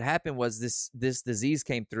 So what happened was this disease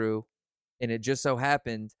came through, and it just so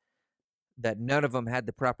happened that none of them had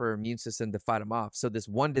the proper immune system to fight them off. So this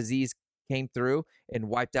one disease came through and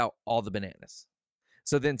wiped out all the bananas.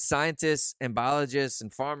 So then scientists and biologists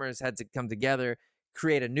and farmers had to come together,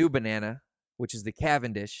 create a new banana, which is the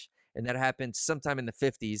Cavendish. And that happened sometime in the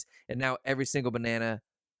 50s. And now every single banana,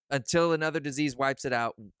 until another disease wipes it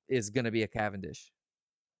out, is going to be a Cavendish.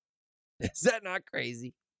 Is that not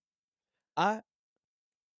crazy?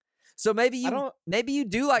 So maybe you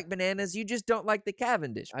do like bananas. You just don't like the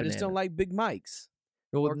Cavendish I just don't banana. like Big Mikes.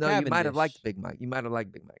 Well, or no, you might have liked Cavendish. Big Mike. You might have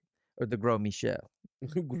liked Big Mike or the Gros Michel.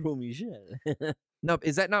 Gros Michel. No,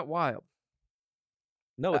 is that not wild?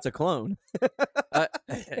 No, it's a clone.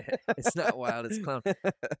 It's not wild. It's clown.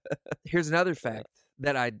 Here's another fact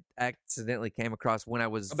that I accidentally came across when I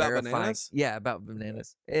was About verifying. bananas? Yeah, about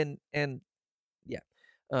bananas. And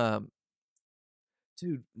yeah,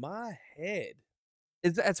 Dude, my head.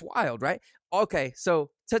 that's wild, right? Okay,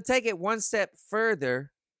 so to take it one step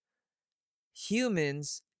further,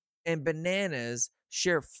 humans and bananas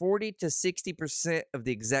share 40 to 60% of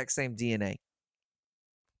the exact same DNA.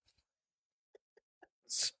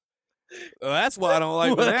 Well, that's why I don't like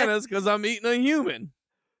What? bananas, because I'm eating a human.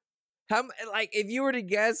 If you were to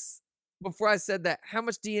guess before I said that, how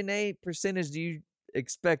much DNA percentage do you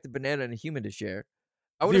expect a banana and a human to share?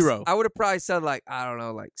 I would 0. I would have probably said like, I don't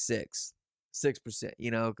know, like 6%,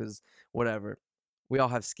 because whatever. We all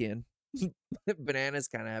have skin. Bananas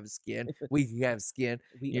kind of have skin. We have skin.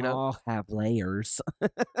 We all have layers.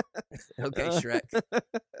 Okay, Shrek.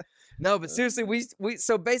 No, but seriously, we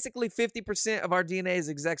so basically 50% of our DNA is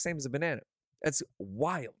the exact same as a banana. That's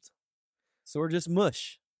wild. So we're just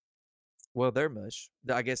mush. Well, they're mush.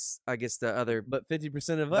 I guess the other, But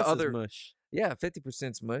 50% of The us other- is mush. yeah,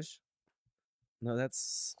 50%'s mush. No,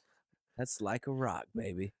 that's like a rock,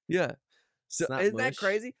 baby. Yeah. So not isn't that mush.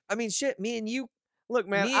 crazy? I mean, shit, me and you. Look,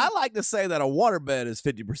 man, Me I and- like to say that a waterbed is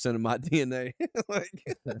 50% of my DNA.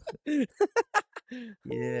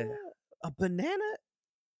 Yeah. A banana?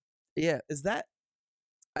 Yeah. Is that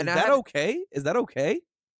And I that haven't- okay? Is that okay?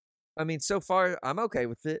 I mean, so far I'm okay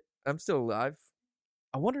with it. I'm still alive.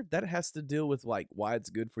 I wonder if that has to deal with like why it's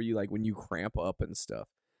good for you, like when you cramp up and stuff.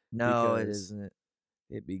 No, it Because- isn't.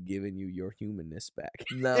 It be giving you your humanness back.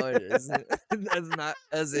 No, it isn't. That's not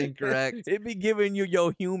as incorrect. It be giving you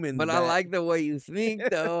your human But back. I like the way you think,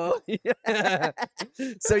 though. Yeah.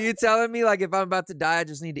 So you telling me, like, if I'm about to die, I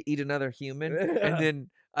just need to eat another human, and then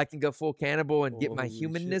I can go full cannibal and get my Holy shit.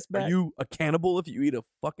 humanness Are back? you a cannibal if you eat a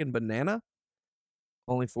fucking banana?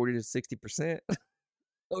 Only 40 to 60%.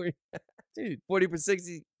 Oh, dude. 40 to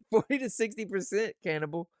 60%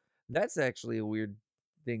 cannibal. That's actually a weird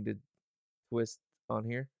thing to twist on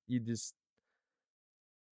here. You just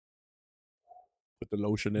Put the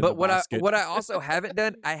lotion in But the basket. what I also haven't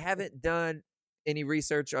done, I haven't done any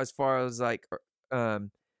research as far as like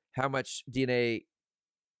how much DNA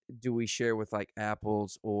do we share with like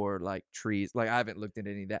apples or like trees. Like I haven't looked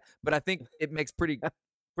into any of that. But I think it makes pretty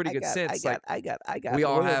good sense. I got we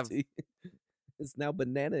all have loyalty. It's now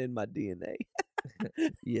banana in my DNA.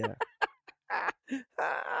 yeah.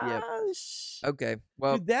 Yep. Okay.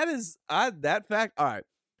 Well, Dude, that fact. All right.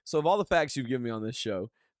 So of all the facts you've given me on this show,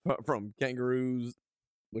 from kangaroos,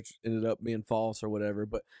 which ended up being false or whatever,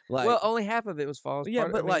 but like, well, only half of it was false. Yeah,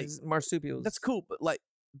 but, like, it's marsupials. that's cool. But like,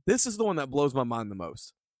 this is the one that blows my mind the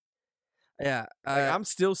most. Yeah. Like, I'm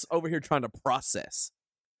still over here trying to process.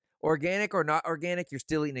 Organic or not organic, you're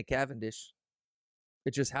still eating a Cavendish.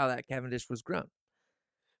 It's just how that Cavendish was grown.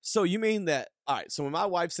 So you mean that? All right. So when my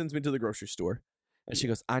wife sends me to the grocery store, and she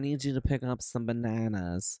goes, "I need you to pick up some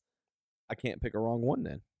bananas," I can't pick a wrong one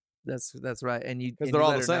then. That's right, and you 'Cause and they're you all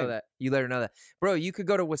let the her same. know that. You let her know that, bro. You could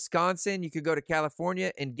go to Wisconsin, you could go to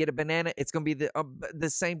California, and get a banana. It's gonna be the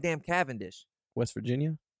same damn Cavendish. West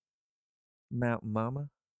Virginia, Mountain Mama,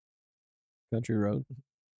 Country Road,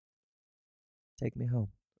 take me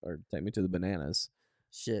home. or take me to the bananas,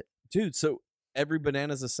 Shit, dude. So every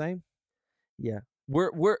banana's the same. yeah.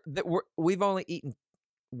 We've only eaten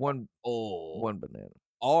one banana.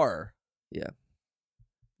 Are Yeah.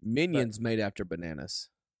 Minions made after bananas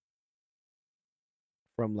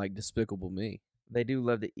from like Despicable Me, They do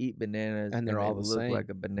love to eat bananas, And they're all they the look same. like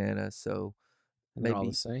a banana. So and they're all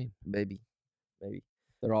Maybe. the same. maybe.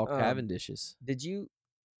 They're all Um, Cavendishes. Did you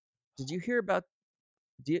hear about?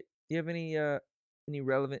 Do you have any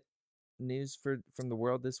relevant news from the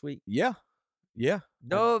world this week? Yeah. I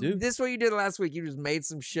No, do. this is what you did last week. You just made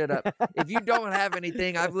some shit up. If you don't have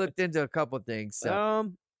anything, I've looked into a couple things.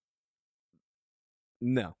 So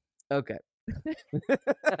No. okay.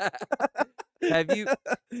 Have you?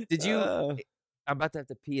 Did you? I'm about to have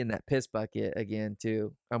to pee in that piss bucket again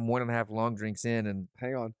too. I'm 1.5 long drinks in, and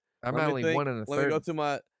Hang on. I'm Let me only think. 1 1/3. Let me go to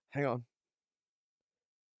my. Hang on.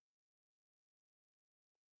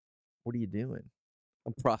 What are you doing?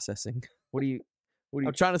 I'm processing. What are you?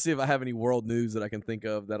 I'm trying to see if I have any world news that I can think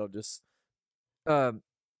of that'll just. Have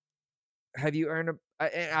you earned a?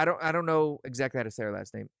 I don't know exactly how to say her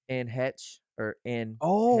last name. Anne Hetch or Anne.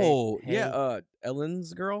 Oh Hay- yeah,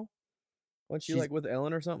 Ellen's girl. Wasn't she She's- like with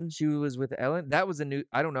Ellen or something? She was with Ellen. That was a new.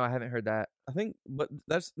 I don't know. I haven't heard that. I think, but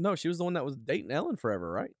that's no. She was the one that was dating Ellen forever,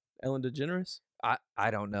 right? Ellen DeGeneres. I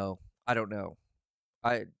don't know.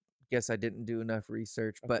 I guess I didn't do enough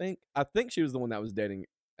research, but I think she was the one that was dating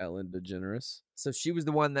Ellen DeGeneres. so she was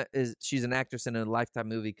the one that is. She's an actress in a Lifetime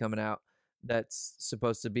movie coming out that's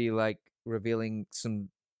supposed to be like revealing some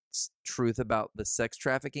truth about the sex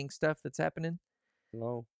trafficking stuff that's happening.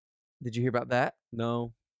 No, Did you hear about that?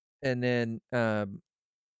 no. And then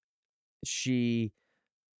she,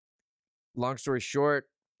 long story short,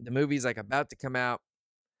 the movie's like about to come out.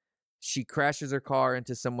 She crashes her car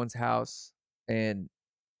into someone's house and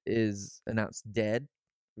is announced dead.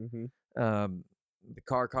 Mm-hmm. The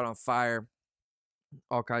car caught on fire,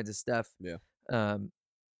 all kinds of stuff. Yeah.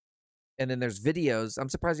 And then there's videos. I'm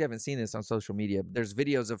surprised you haven't seen this on social media. But there's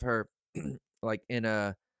videos of her like in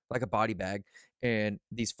a body bag, and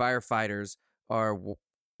these firefighters are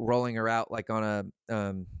rolling her out like on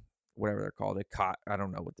a whatever they're called, a cot. I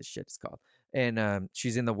don't know what this shit is called. And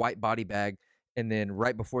she's in the white body bag, and then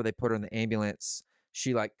right before they put her in the ambulance,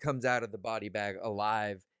 she like comes out of the body bag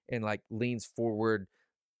alive and like leans forward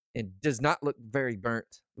and does not look very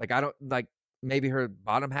burnt. Like I don't like maybe her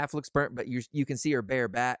bottom half looks burnt, but you can see her bare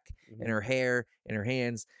back and her hair and her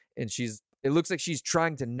hands, and it looks like she's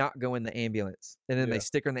trying to not go in the ambulance. And then they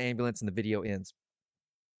stick her in the ambulance and the video ends.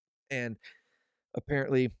 And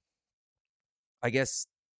apparently, I guess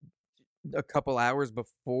a couple hours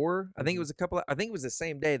before, I think it was the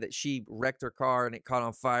same day that she wrecked her car and it caught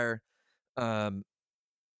on fire.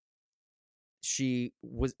 She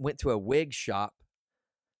went to a wig shop,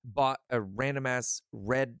 bought a random ass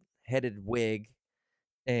red-headed wig,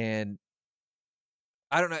 and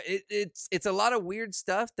I don't know. It's a lot of weird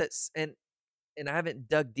stuff and and I haven't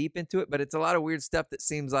dug deep into it, but it's a lot of weird stuff that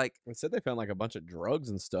seems like They said they found like a bunch of drugs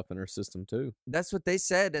and stuff in her system too. that's what they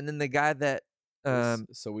said. And then the guy that,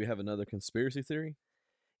 So we have another conspiracy theory.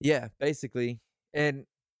 yeah, basically, and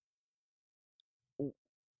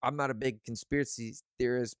I'm not a big conspiracy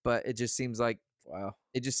theorist, but it just seems like Wow.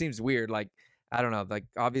 it just seems weird. Like, I don't know. Like,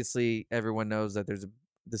 obviously, everyone knows that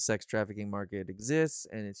the sex trafficking market exists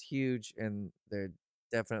and it's huge, and they're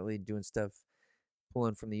definitely doing stuff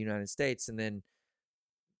pulling from the United States. And then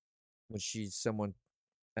when she's someone,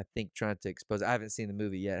 I think, trying to expose, I haven't seen the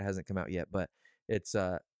movie yet. It hasn't come out yet, but it's,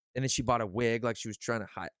 and then she bought a wig like she was trying to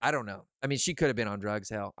hide. I don't know. I mean, she could have been on drugs.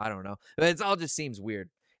 Hell, I don't know. But it's all just seems weird.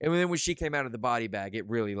 And then when she came out of the body bag, it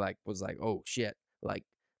really like was like, oh shit, like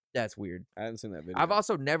that's weird. I haven't seen that video. I've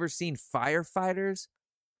also never seen firefighters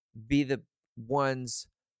be the ones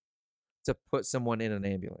to put someone in an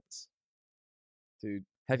ambulance. Dude,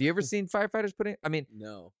 Have you ever seen firefighters put in? I mean,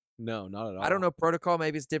 no, not at all. I don't know protocol.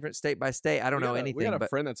 Maybe it's different state by state. I don't know anything. We got a but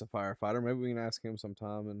friend that's a firefighter. Maybe we can ask him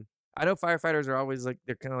sometime. And I know firefighters are always like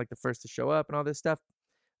they're kind of like the first to show up and all this stuff.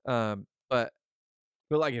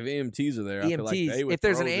 But like if EMTs are there, I feel like EMTs, they would if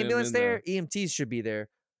there's an throw them ambulance in there, EMTs should be there.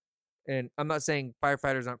 And I'm not saying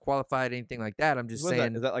firefighters aren't qualified, anything like that. I'm just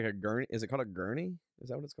saying, is that like a gurney? Is it called a gurney? Is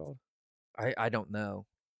that what it's called? I don't know.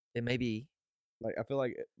 It may be Like I feel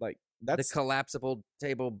like the that's collapsible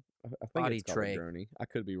table. I think body it's called tray. a gurney. I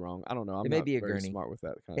could be wrong. I don't know. I'm It may not be a very gurney. smart with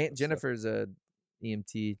that kind of Aunt stuff. Jennifer's a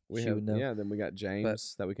EMT. We She have, would know. yeah. Then we got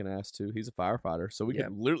James that we can ask too. He's a firefighter, so we Yeah.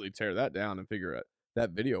 could literally tear that down and figure that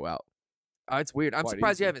video out. Oh, it's weird. I'm Quite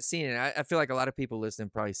surprised you easy. haven't seen it. I feel like a lot of people listening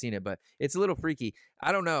probably seen it, but it's a little freaky.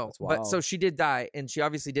 I don't know. That's But so wild. she did die, and she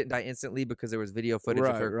obviously didn't die instantly because there was video footage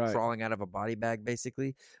of her Right. crawling out of a body bag,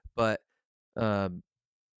 basically. But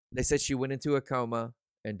they said she went into a coma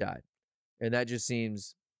and died, and that just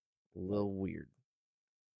seems a little weird.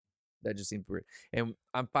 That just seems weird. And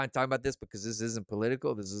I'm fine talking about this because this isn't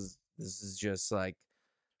political. This is just like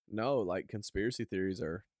No, like conspiracy theories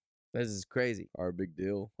are this is crazy. a big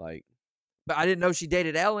deal. Like But I didn't know she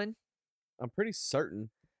dated Ellen. I'm pretty certain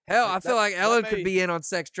Hell, Like, I feel that- like that Ellen may- could be in on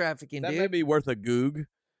sex trafficking, that dude. may be worth a goog.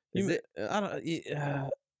 Is it? I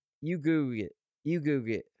don't. You Google it. You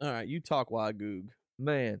Google it. All right, you talk while I goog.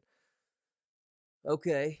 Man.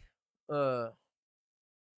 Okay.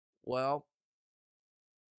 Well,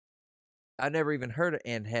 I never even heard of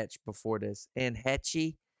Anne Hetch before this. Anne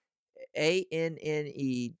Hetchy.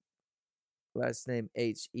 ANNE, last name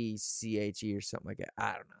HECHE or something like that.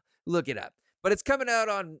 I don't know. Look it up. But it's coming out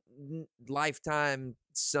on Lifetime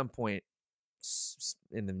some point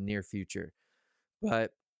in the near future.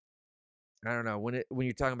 But I don't know. When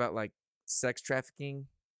you're talking about like sex trafficking,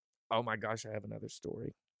 oh my gosh, I have another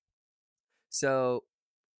story. So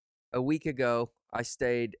a week ago, I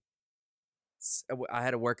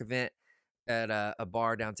had a work event at a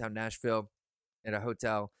bar downtown Nashville at a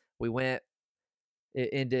hotel. We went, it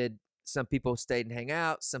ended. Some people stayed and hang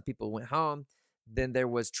out. Some people went home. Then there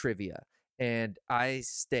was trivia. And I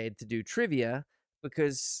stayed to do trivia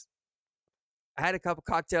because I had a couple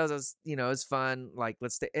cocktails. It was fun. Like,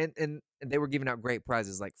 let's stay. And they were giving out great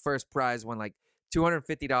prizes. Like, first prize won like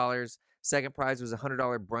 $250. Second prize was a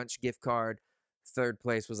 $100 brunch gift card. Third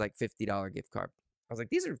place was like $50 gift card. I was like,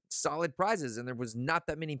 these are solid prizes. And there was not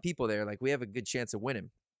that many people there. Like, we have a good chance of winning.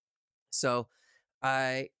 So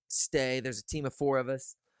I stay. There's a team of 4 of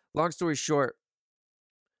us. Long story short,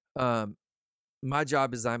 my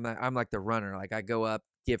job is I'm like the runner. Like, I go up,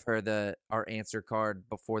 give her our answer card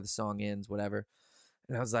before the song ends, whatever.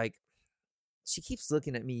 And I was like, she keeps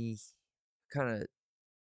looking at me kind of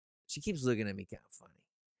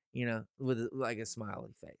funny, with like a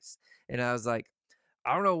smiley face. And I was like,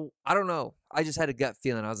 I don't know. I just had a gut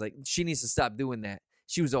feeling. I was like, she needs to stop doing that.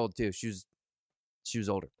 She was old too. She was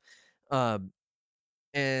older.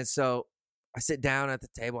 And so I sit down at the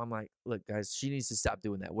table. I'm like, look, guys, she needs to stop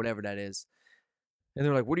doing that, whatever that is. And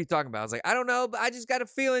they're like, what are you talking about? I was like, I don't know, but I just got a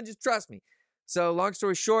feeling. Just trust me. So long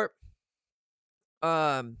story short, we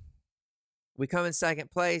come in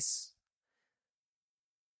second place.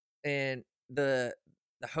 And the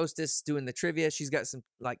hostess doing the trivia, she's got some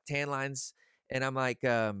like tan lines. And I'm like,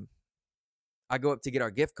 I go up to get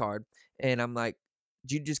our gift card. And I'm like,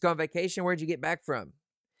 did you just go on vacation? Where'd you get back from?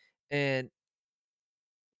 And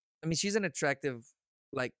I mean, she's an attractive,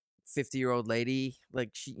 like 50-year-old lady.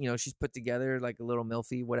 Like she's put together like a little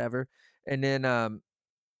milfy, whatever. And then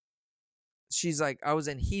she's like, I was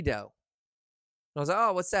in Hedo. And I was like,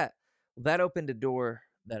 oh, what's that? Well, that opened a door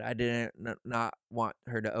that I didn't not want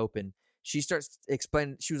her to open. She starts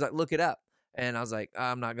explaining. She was like, look it up. And I was like,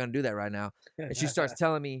 I'm not going to do that right now. And she starts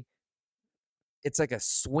telling me it's like a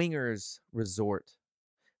swingers resort.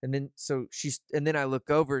 And then and then I look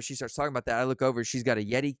over, she starts talking about that. I look over, she's got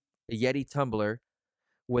a Yeti tumbler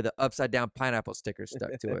with an upside down pineapple sticker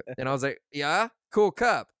stuck to it. And I was like, yeah, cool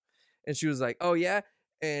cup. And she was like, oh yeah.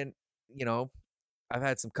 And I've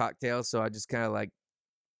had some cocktails, so I just kind of like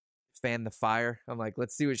fan the fire. I'm like,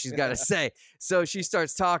 let's see what she's got to say. So she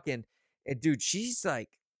starts talking, and dude, she's like,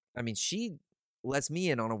 she lets me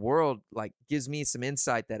in on a world, like gives me some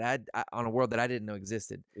insight that on a world that I didn't know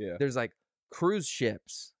existed. Yeah. There's like cruise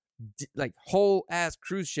ships, like whole ass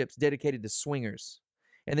cruise ships dedicated to swingers.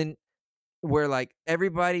 And then where like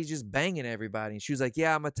everybody's just banging everybody. And she was like,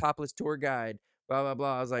 yeah, I'm a topless tour guide, blah, blah,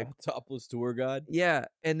 blah. I was like, topless tour guide? Yeah.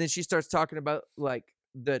 And then she starts talking about like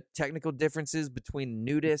the technical differences between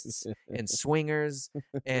nudists and swingers.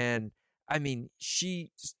 And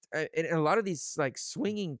she just, and a lot of these like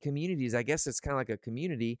swinging communities, I guess it's kind of like a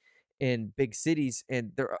community in big cities.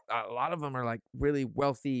 And a lot of them are like really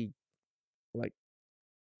wealthy, like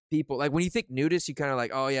people. Like when you think nudist, you kind of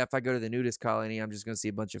like, oh yeah, if I go to the nudist colony, I'm just going to see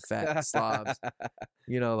a bunch of fat slobs,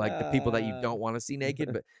 like the people that you don't want to see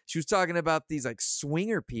naked. But she was talking about these like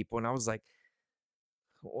swinger people. And I was like,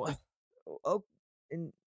 what? Oh,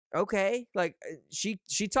 and okay. Like she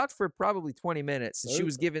talked for probably 20 minutes. And she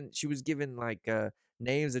was given like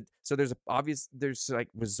names. So there's like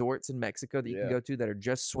resorts in Mexico that you can go to that are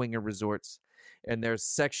just swinger resorts. And there's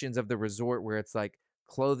sections of the resort where it's like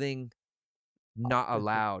clothing not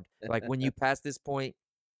allowed. Like when you pass this point,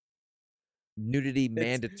 nudity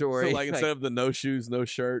mandatory. So like instead of the no shoes, no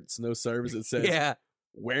shirts, no service, it says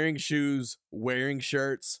wearing shoes, wearing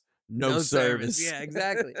shirts, no service. Yeah,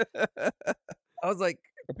 exactly. I was like,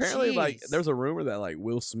 apparently, like there's a rumor that like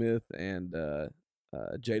Will Smith and Jada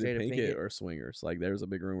Pinkett are swingers. Like there's a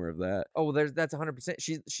big rumor of that. Oh, well, that's 100%.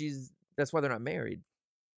 She's that's why they're not married.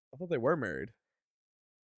 I thought they were married.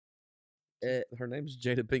 Her name's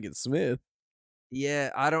Jada Pinkett Smith. Yeah,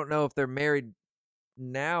 I don't know if they're married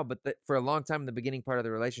now, but for a long time in the beginning part of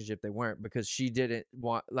the relationship, they weren't because she didn't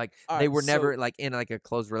want they were never like in like a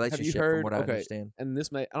close relationship. From what I understand, and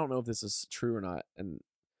I don't know if this is true or not, and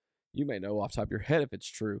you may know off the top of your head if it's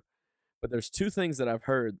true, but there's two things that I've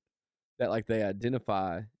heard that like they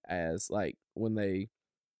identify as like when they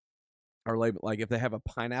are labeled, like if they have a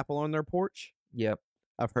pineapple on their porch. Yep,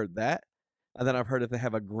 I've heard that, and then I've heard if they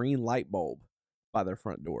have a green light bulb by their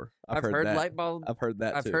front door. I've heard that. light bulb. I've heard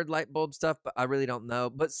that. I've heard light bulb stuff, but I really don't know.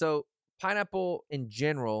 But so pineapple in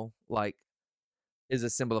general, like, is a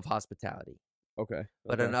symbol of hospitality. Okay.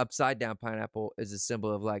 But an upside down pineapple is a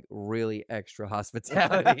symbol of like really extra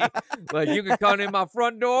hospitality. Like you can come in my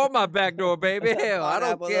front door, my back door, baby. Hell, I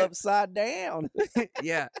don't care. Upside down.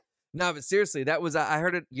 Yeah. No, but seriously, that was I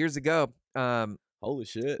heard it years ago. Holy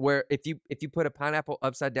shit. Where if you put a pineapple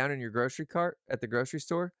upside down in your grocery cart at the grocery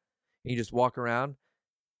store, and you just walk around,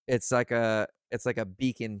 it's like a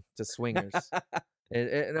beacon to swingers.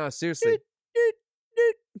 No, seriously.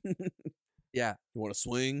 Yeah. You want to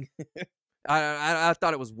swing? I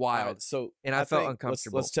thought it was wild. Right, so and I felt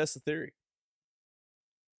uncomfortable. Let's test the theory.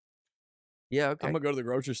 Yeah, okay. I'm gonna go to the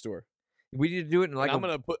grocery store. We need to do it in like I'm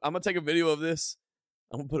gonna take a video of this.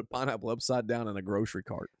 I'm gonna put a pineapple upside down in a grocery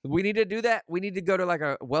cart. We need to do that. We need to go to like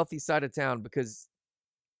a wealthy side of town because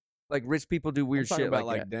like rich people do weird shit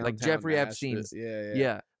like that. Like Jeffrey Epstein's.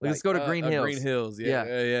 Yeah. Let's go to Green Hills. Green Hills.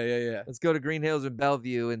 Yeah. Let's go to Green Hills and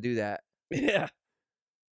Bellevue and do that. Yeah.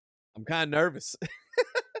 I'm kind of nervous.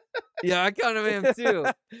 Yeah, I kind of am too.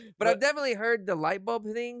 But I've definitely heard the light bulb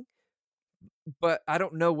thing, but I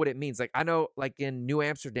don't know what it means. Like I know like in New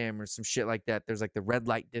Amsterdam or some shit like that, there's like the red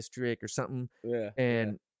light district or something. Yeah.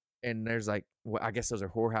 And there's like, well, I guess those are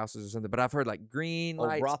whorehouses or something. But I've heard like green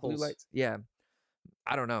lights, brothels. blue lights. Yeah.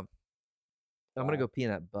 I don't know. I'm going to go pee in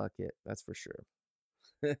that bucket. That's for sure.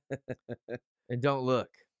 And don't look.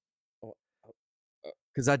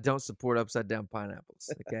 Because I don't support upside down pineapples.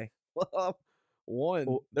 Okay.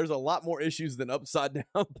 Well, there's a lot more issues than upside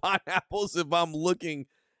down pineapples if I'm looking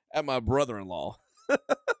at my brother-in-law.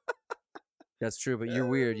 That's true, but you're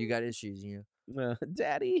weird. You got issues, you know.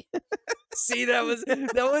 Daddy. See, that was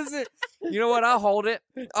it. You know what? I'll hold it.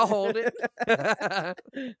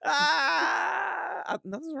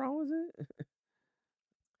 Nothing's wrong with it.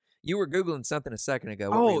 You were Googling something a second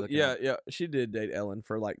ago. What yeah. She did date Ellen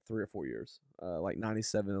for like 3 or 4 years, like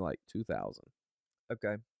 97 and like 2000.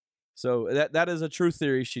 Okay. So that is a true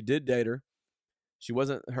theory. She did date her. She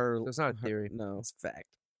wasn't her. So it's not a theory. No, it's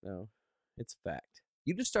fact. No, it's fact.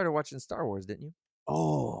 You just started watching Star Wars, didn't you?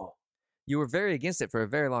 Oh, you were very against it for a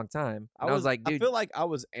very long time. I was like, dude, I feel like I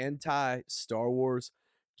was anti Star Wars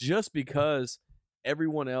just because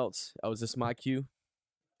everyone else. Oh, is this my cue?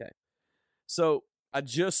 Okay. So I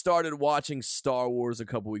just started watching Star Wars a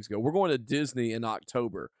couple weeks ago. We're going to Disney in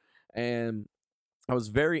October, and I was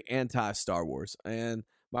very anti-Star Wars, and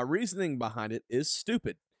my reasoning behind it is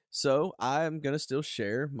stupid. So I'm going to still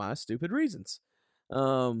share my stupid reasons.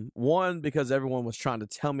 One, because everyone was trying to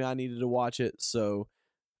tell me I needed to watch it, so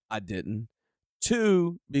I didn't.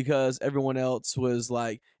 Two, because everyone else was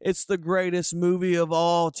like, it's the greatest movie of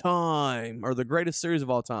all time, or the greatest series of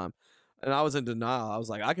all time. And I was in denial. I was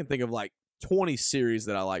like, I can think of like 20 series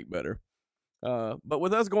that I like better. But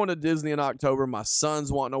with us going to Disney in October, my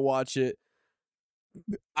son's wanting to watch it.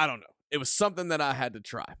 I don't know. It was something that I had to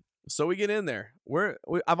try. So we get in there.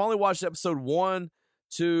 I've only watched episode 1,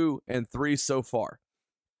 2, and 3 so far.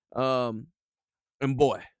 And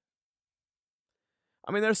boy,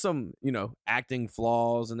 I mean, there's some, acting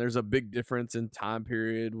flaws, and there's a big difference in time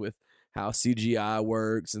period with how CGI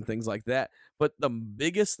works and things like that. But the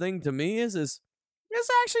biggest thing to me is it's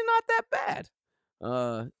actually not that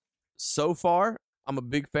bad. So far, I'm a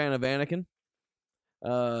big fan of Anakin,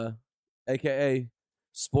 aka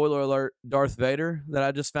spoiler alert, Darth Vader, that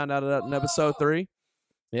I just found out about in episode 3.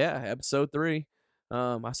 Yeah, episode 3.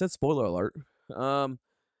 I said spoiler alert.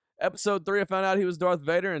 Episode 3, I found out he was Darth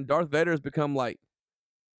Vader, and Darth Vader has become like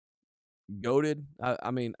goated.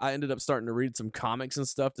 I mean, I ended up starting to read some comics and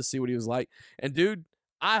stuff to see what he was like. And dude,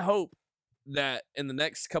 I hope that in the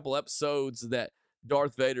next couple episodes that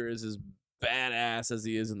Darth Vader is as badass as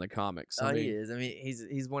he is in the comics. He is. I mean,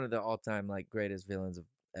 he's one of the all-time like greatest villains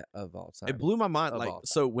of all time. It blew my mind. Like,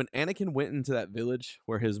 so when Anakin went into that village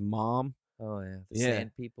where his mom, the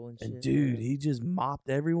sand people and shit. And dude, he just mopped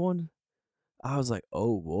everyone. I was like,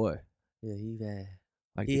 oh boy. Yeah,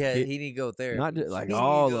 like he need to go therapy. Not just, like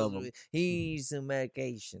all of them. He needs some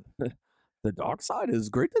medication. The dark side is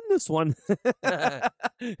greater than this one. I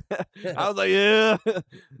was like, yeah.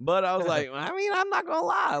 But I was like, I mean, I'm not gonna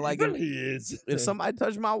lie. Like, if somebody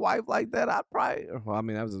touched my wife like that, I'd probably, well, I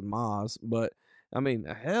mean, that was his mom's, but I mean,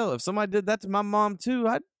 hell, if somebody did that to my mom too,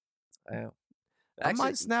 I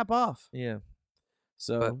might snap off. Yeah.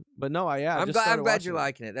 So, but no, I'm glad you're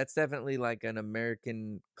liking it. That's definitely like an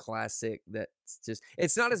American classic. That's just,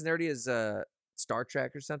 it's not as nerdy as Star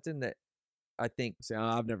Trek or something. That I think. See,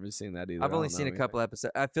 I've never seen that either. I've only seen a couple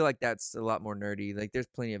episodes. I feel like that's a lot more nerdy. Like, there's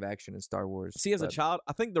plenty of action in Star Wars. See, as a child,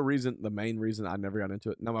 I think the main reason I never got into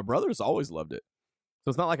it. Now, my brothers always loved it, so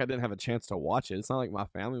it's not like I didn't have a chance to watch it. It's not like my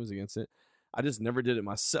family was against it. I just never did it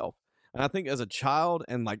myself. And I think as a child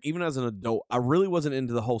and like even as an adult, I really wasn't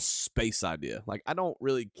into the whole space idea. Like, I don't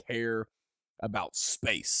really care about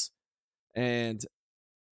space. And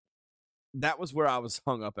that was where I was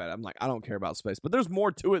hung up at. I'm like, I don't care about space. But there's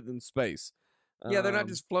more to it than space. Yeah, they're not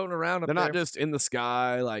just floating around up there. They're not just in the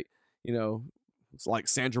sky, like, it's like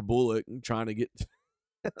Sandra Bullock trying to get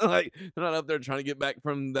like, they're not up there trying to get back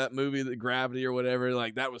from that movie, The Gravity or whatever.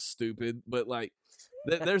 Like, that was stupid. But like,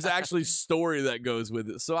 there's actually story that goes with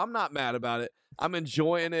it. So I'm not mad about it. I'm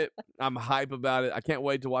enjoying it. I'm hype about it. I can't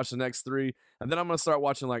wait to watch the next 3. And then I'm going to start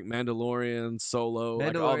watching like Mandalorian, Solo,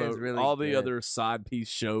 like all the other side piece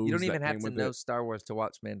shows. You don't even have to know Star Wars to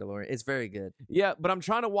watch Mandalorian. It's very good. Yeah, but I'm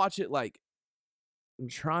trying to watch it like,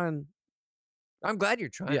 I'm glad you're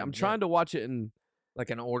trying. Yeah, I'm trying to watch it in like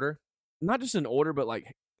an order. Not just in order, but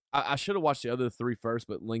like, I should have watched the other 3 first,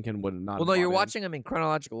 but Lincoln would not. Well, no, you're watching them in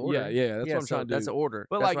chronological order. Yeah, that's what I'm trying to do. That's an order.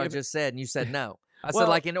 But that's like, what I just said, and you said no. I said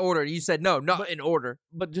like in order. You said no, not in order.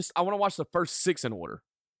 But just I want to watch the first 6 in order,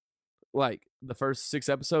 like the first 6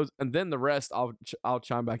 episodes, and then the rest I'll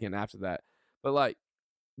chime back in after that. But like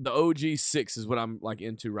the OG 6 is what I'm like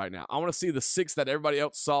into right now. I want to see the 6 that everybody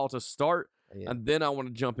else saw to start, and then I want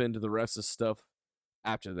to jump into the rest of stuff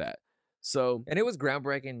after that. So, and it was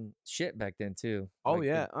groundbreaking shit back then too. Oh like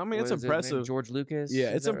yeah, I mean it's impressive. George Lucas. Yeah,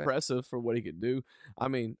 it's impressive for what he could do. I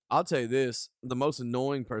mean, I'll tell you this: the most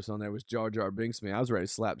annoying person on there was Jar Jar Binks. Me, I was ready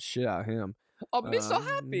to slap the shit out of him. Oh, me so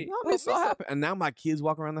happy. Me so happy. And now my kids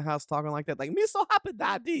walk around the house talking like that, like me so happy,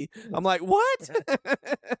 daddy. I'm like, what? We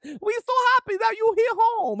so happy that you here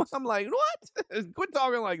home. I'm like, what? Quit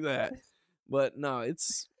talking like that. But no,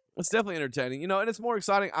 it's definitely entertaining, and it's more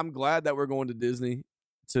exciting. I'm glad that we're going to Disney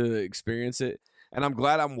to experience it, and I'm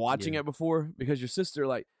glad I'm watching it before, because your sister,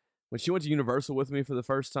 like, when she went to Universal with me for the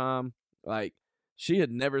first time, like, she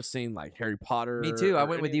had never seen like Harry Potter. Me too. I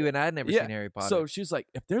went with you and I had never seen Harry Potter. So she's like,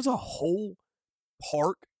 if there's a whole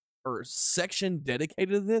park or section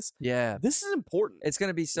dedicated to this, this is important. It's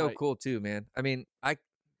gonna be so cool too, man. I mean, I'm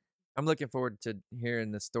looking forward to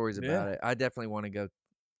hearing the stories about it. I definitely want to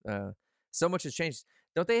go. So much has changed.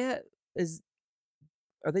 Don't they have?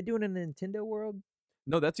 Are they doing a Nintendo World?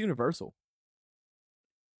 No, that's Universal.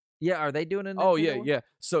 Yeah, are they doing a Nintendo Oh, yeah, World? yeah.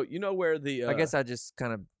 So, you know where the... I guess I just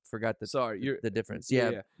kind of forgot Sorry, you're the difference. yeah, Yeah,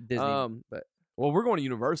 yeah. Disney, but Well, we're going to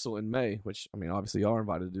Universal in May, which I mean, obviously, y'all are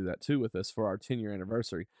invited to do that too with us for our 10-year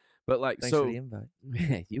anniversary. But like, thanks for so the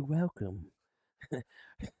invite. you're welcome.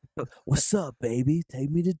 What's up, baby?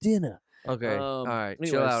 Take me to dinner. Okay, all right,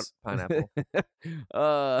 chill out, pineapple.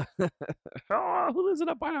 uh, who lives in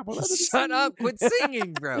a pineapple? That doesn't Shut sing. up! Quit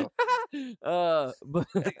singing, bro. But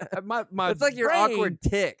my It's like your brain, awkward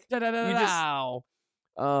tick. You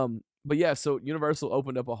just but yeah, so Universal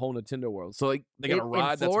opened up a whole Nintendo World. So like they got a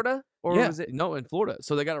ride in Florida, or yeah, was it? no, in Florida.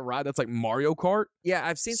 So they got a ride that's like Mario Kart. Yeah,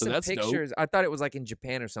 I've seen So some that's dope. pictures. I thought it was like in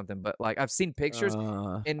Japan or something, but like I've seen pictures,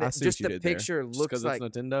 and I see just what you the did there. picture Just looks 'cause like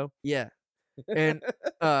it's Nintendo. yeah, and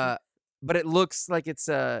but it looks like it's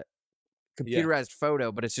a computerized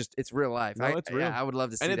photo, but it's real life. No, it's real. Yeah, I would love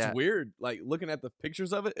to see And it's that. weird, like looking at the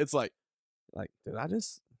pictures of it. It's like, am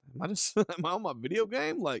I on my video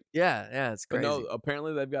game? Like, Yeah, it's but crazy. no,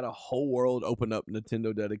 apparently they've got a whole world opened up,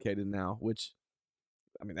 Nintendo dedicated now. Which,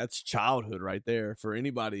 I mean, that's childhood right there for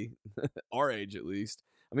anybody our age at least.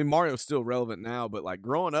 I mean, Mario's still relevant now, but like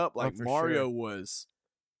growing up, like for Mario sure. was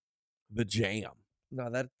the jam. No,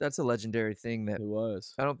 that's a legendary thing that It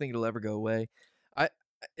was. I don't think it'll ever go away.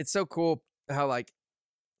 It's so cool how like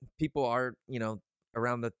people are,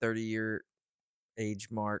 around the 30-year age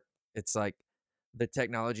mark. It's like the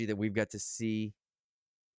technology that we've got to see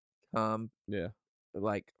come Yeah.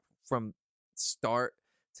 like from start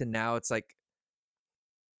to now. It's like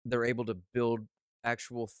they're able to build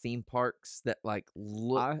actual theme parks that like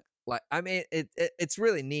look like, I mean, it's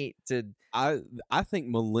really neat to I think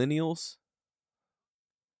millennials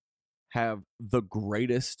have the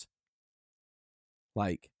greatest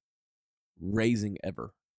like raising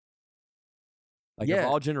ever. Like of Yeah.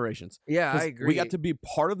 all generations. Yeah, I 'Cause agree. We got to be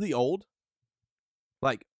part of the old,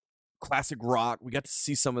 like classic rock. We got to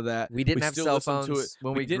see some of that. We didn't have still cell listened to phones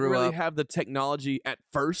when we didn't grew really up. have the technology at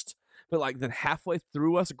first, but like then halfway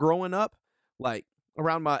through us growing up, like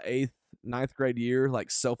around my 8th, 9th grade year,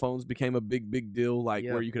 like cell phones became a big deal, like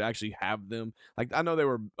Yeah. where you could actually have them. Like I know they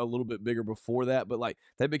were a little bit bigger before that, but like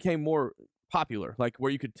they became more popular, like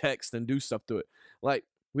where you could text and do stuff to it. Like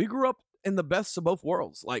we grew up in the best of both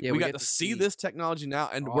worlds. Like Yeah, we we got get to to see see this technology now,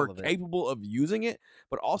 and all we're of it. capable of using it.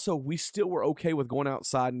 But also, we still were okay with going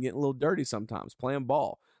outside and getting a little dirty sometimes, playing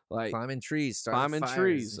ball, like Climbing trees, starting climbing fires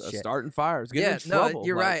trees, and shit. starting fires, getting in trouble.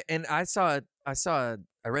 You're like, right. And I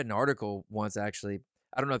read an article once actually.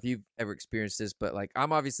 I don't know if you've ever experienced this, but like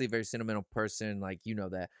I'm obviously a very sentimental person, like you know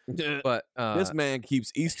that. But this man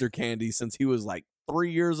keeps Easter candy since he was like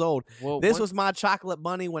 3 years old. well, This was my chocolate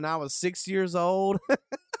bunny when I was 6 years old.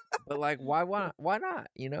 but like why not?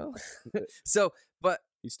 You know? So, but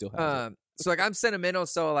He still has it. so like I'm sentimental,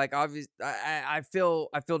 so like obviously I feel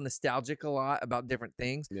nostalgic a lot about different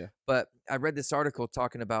things. Yeah. But I read this article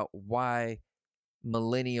talking about why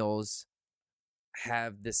millennials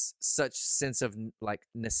have this such sense of like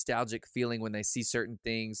nostalgic feeling when they see certain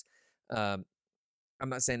things. I'm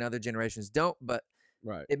not saying other generations don't, but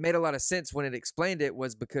Right. it made a lot of sense when it explained it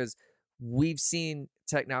was because we've seen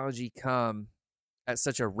technology come at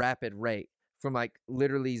such a rapid rate from like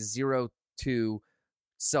literally 0 to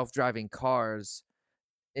self-driving cars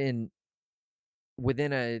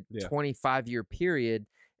within a 25-year period.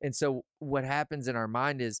 And so what happens in our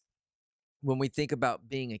mind is when we think about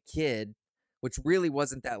being a kid, which really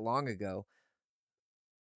wasn't that long ago,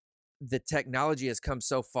 the technology has come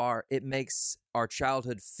so far, it makes our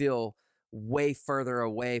childhood feel way further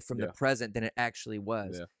away from the present than it actually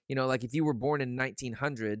was. Yeah. You know, like if you were born in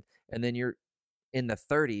 1900 and then you're in the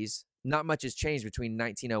 30s, not much has changed between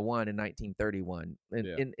 1901 and 1931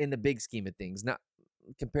 in the big scheme of things, not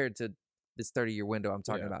compared to this 30-year window I'm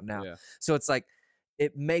talking about now. Yeah. So it's like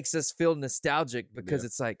it makes us feel nostalgic because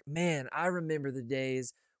it's like, man, I remember the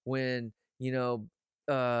days when,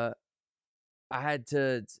 I had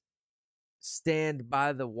to stand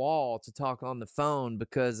by the wall to talk on the phone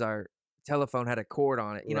because our telephone had a cord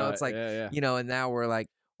on it. It's like, and now we're like,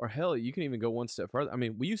 or hell, you can even go one step further. I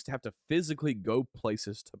mean, we used to have to physically go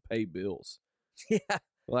places to pay bills. yeah,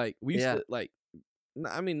 Like we used to like.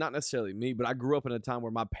 I mean, not necessarily me, but I grew up in a time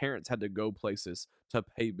where my parents had to go places to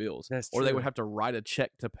pay bills. That's or they true. would have to write a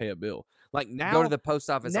check to pay a bill. Like now, go to the post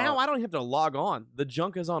office. Now I don't have to log on. The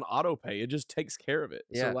junk is on auto pay. It just takes care of it.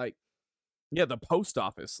 Yeah. So like, the post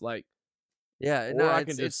office, like, yeah, or I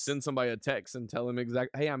can just send somebody a text and tell them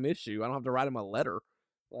hey, I miss you. I don't have to write them a letter.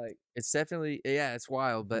 Like, it's definitely, it's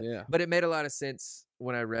wild, but it made a lot of sense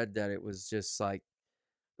when I read that. It was just like,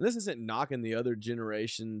 this isn't knocking the other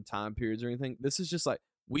generation time periods or anything. This is just like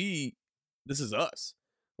this is us.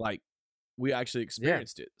 Like we actually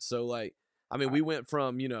experienced it. So like, I mean, we went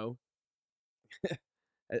from,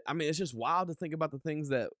 I mean, it's just wild to think about the things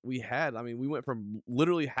that we had. I mean, we went from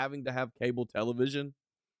literally having to have cable television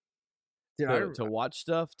to watch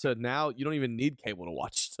stuff to now you don't even need cable to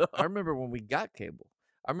watch stuff. I remember when we got cable.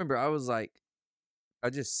 I remember I was like, I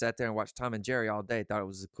just sat there and watched Tom and Jerry all day. Thought it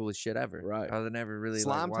was the coolest shit ever. Right. I never really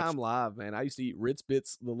Slime watched... Time Live, man. I used to eat Ritz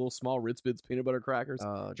Bits, the little small Ritz Bits peanut butter crackers.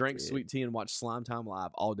 Oh, drank dude. sweet tea and watched Slime Time Live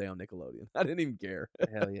all day on Nickelodeon. I didn't even care.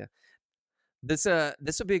 Hell yeah. This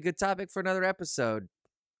would be a good topic for another episode.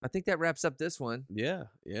 I think that wraps up this one. Yeah.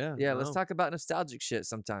 Let's talk about nostalgic shit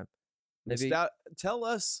sometime. Maybe. Tell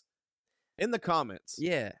us in the comments.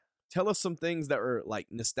 Yeah. Tell us some things that are like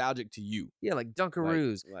nostalgic to you. Yeah, like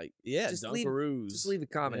Dunkaroos. Just Dunkaroos. Just leave a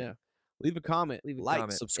comment. Yeah. Leave a comment.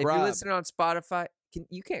 Comment. Subscribe. If you're listening on Spotify,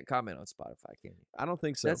 you can't comment on Spotify, can you? I don't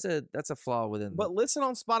think so. That's a flaw within. But listen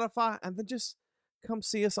on Spotify and then just come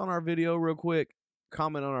see us on our video real quick.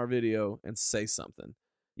 Comment on our video and say something.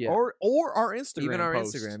 Yeah. Or our Instagram. Even our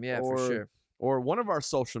post, Instagram, yeah, for sure. Or one of our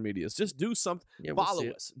social medias. Just do something. Yeah, follow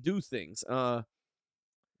us. Do things.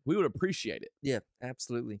 We would appreciate it. Yeah,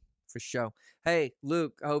 absolutely. For sure. Hey,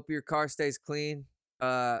 Luke, I hope your car stays clean.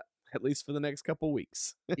 At least for the next couple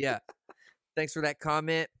weeks. Yeah. Thanks for that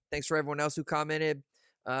comment. Thanks for everyone else who commented.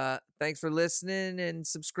 Thanks for listening and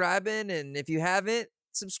subscribing. And if you haven't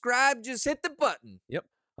subscribed, just hit the button. Yep.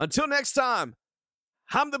 Until next time,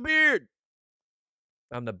 I'm the beard.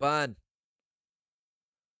 I'm the bun.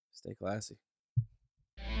 Stay classy.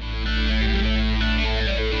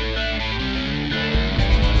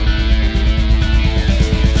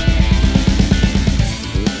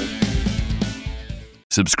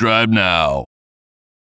 Subscribe now.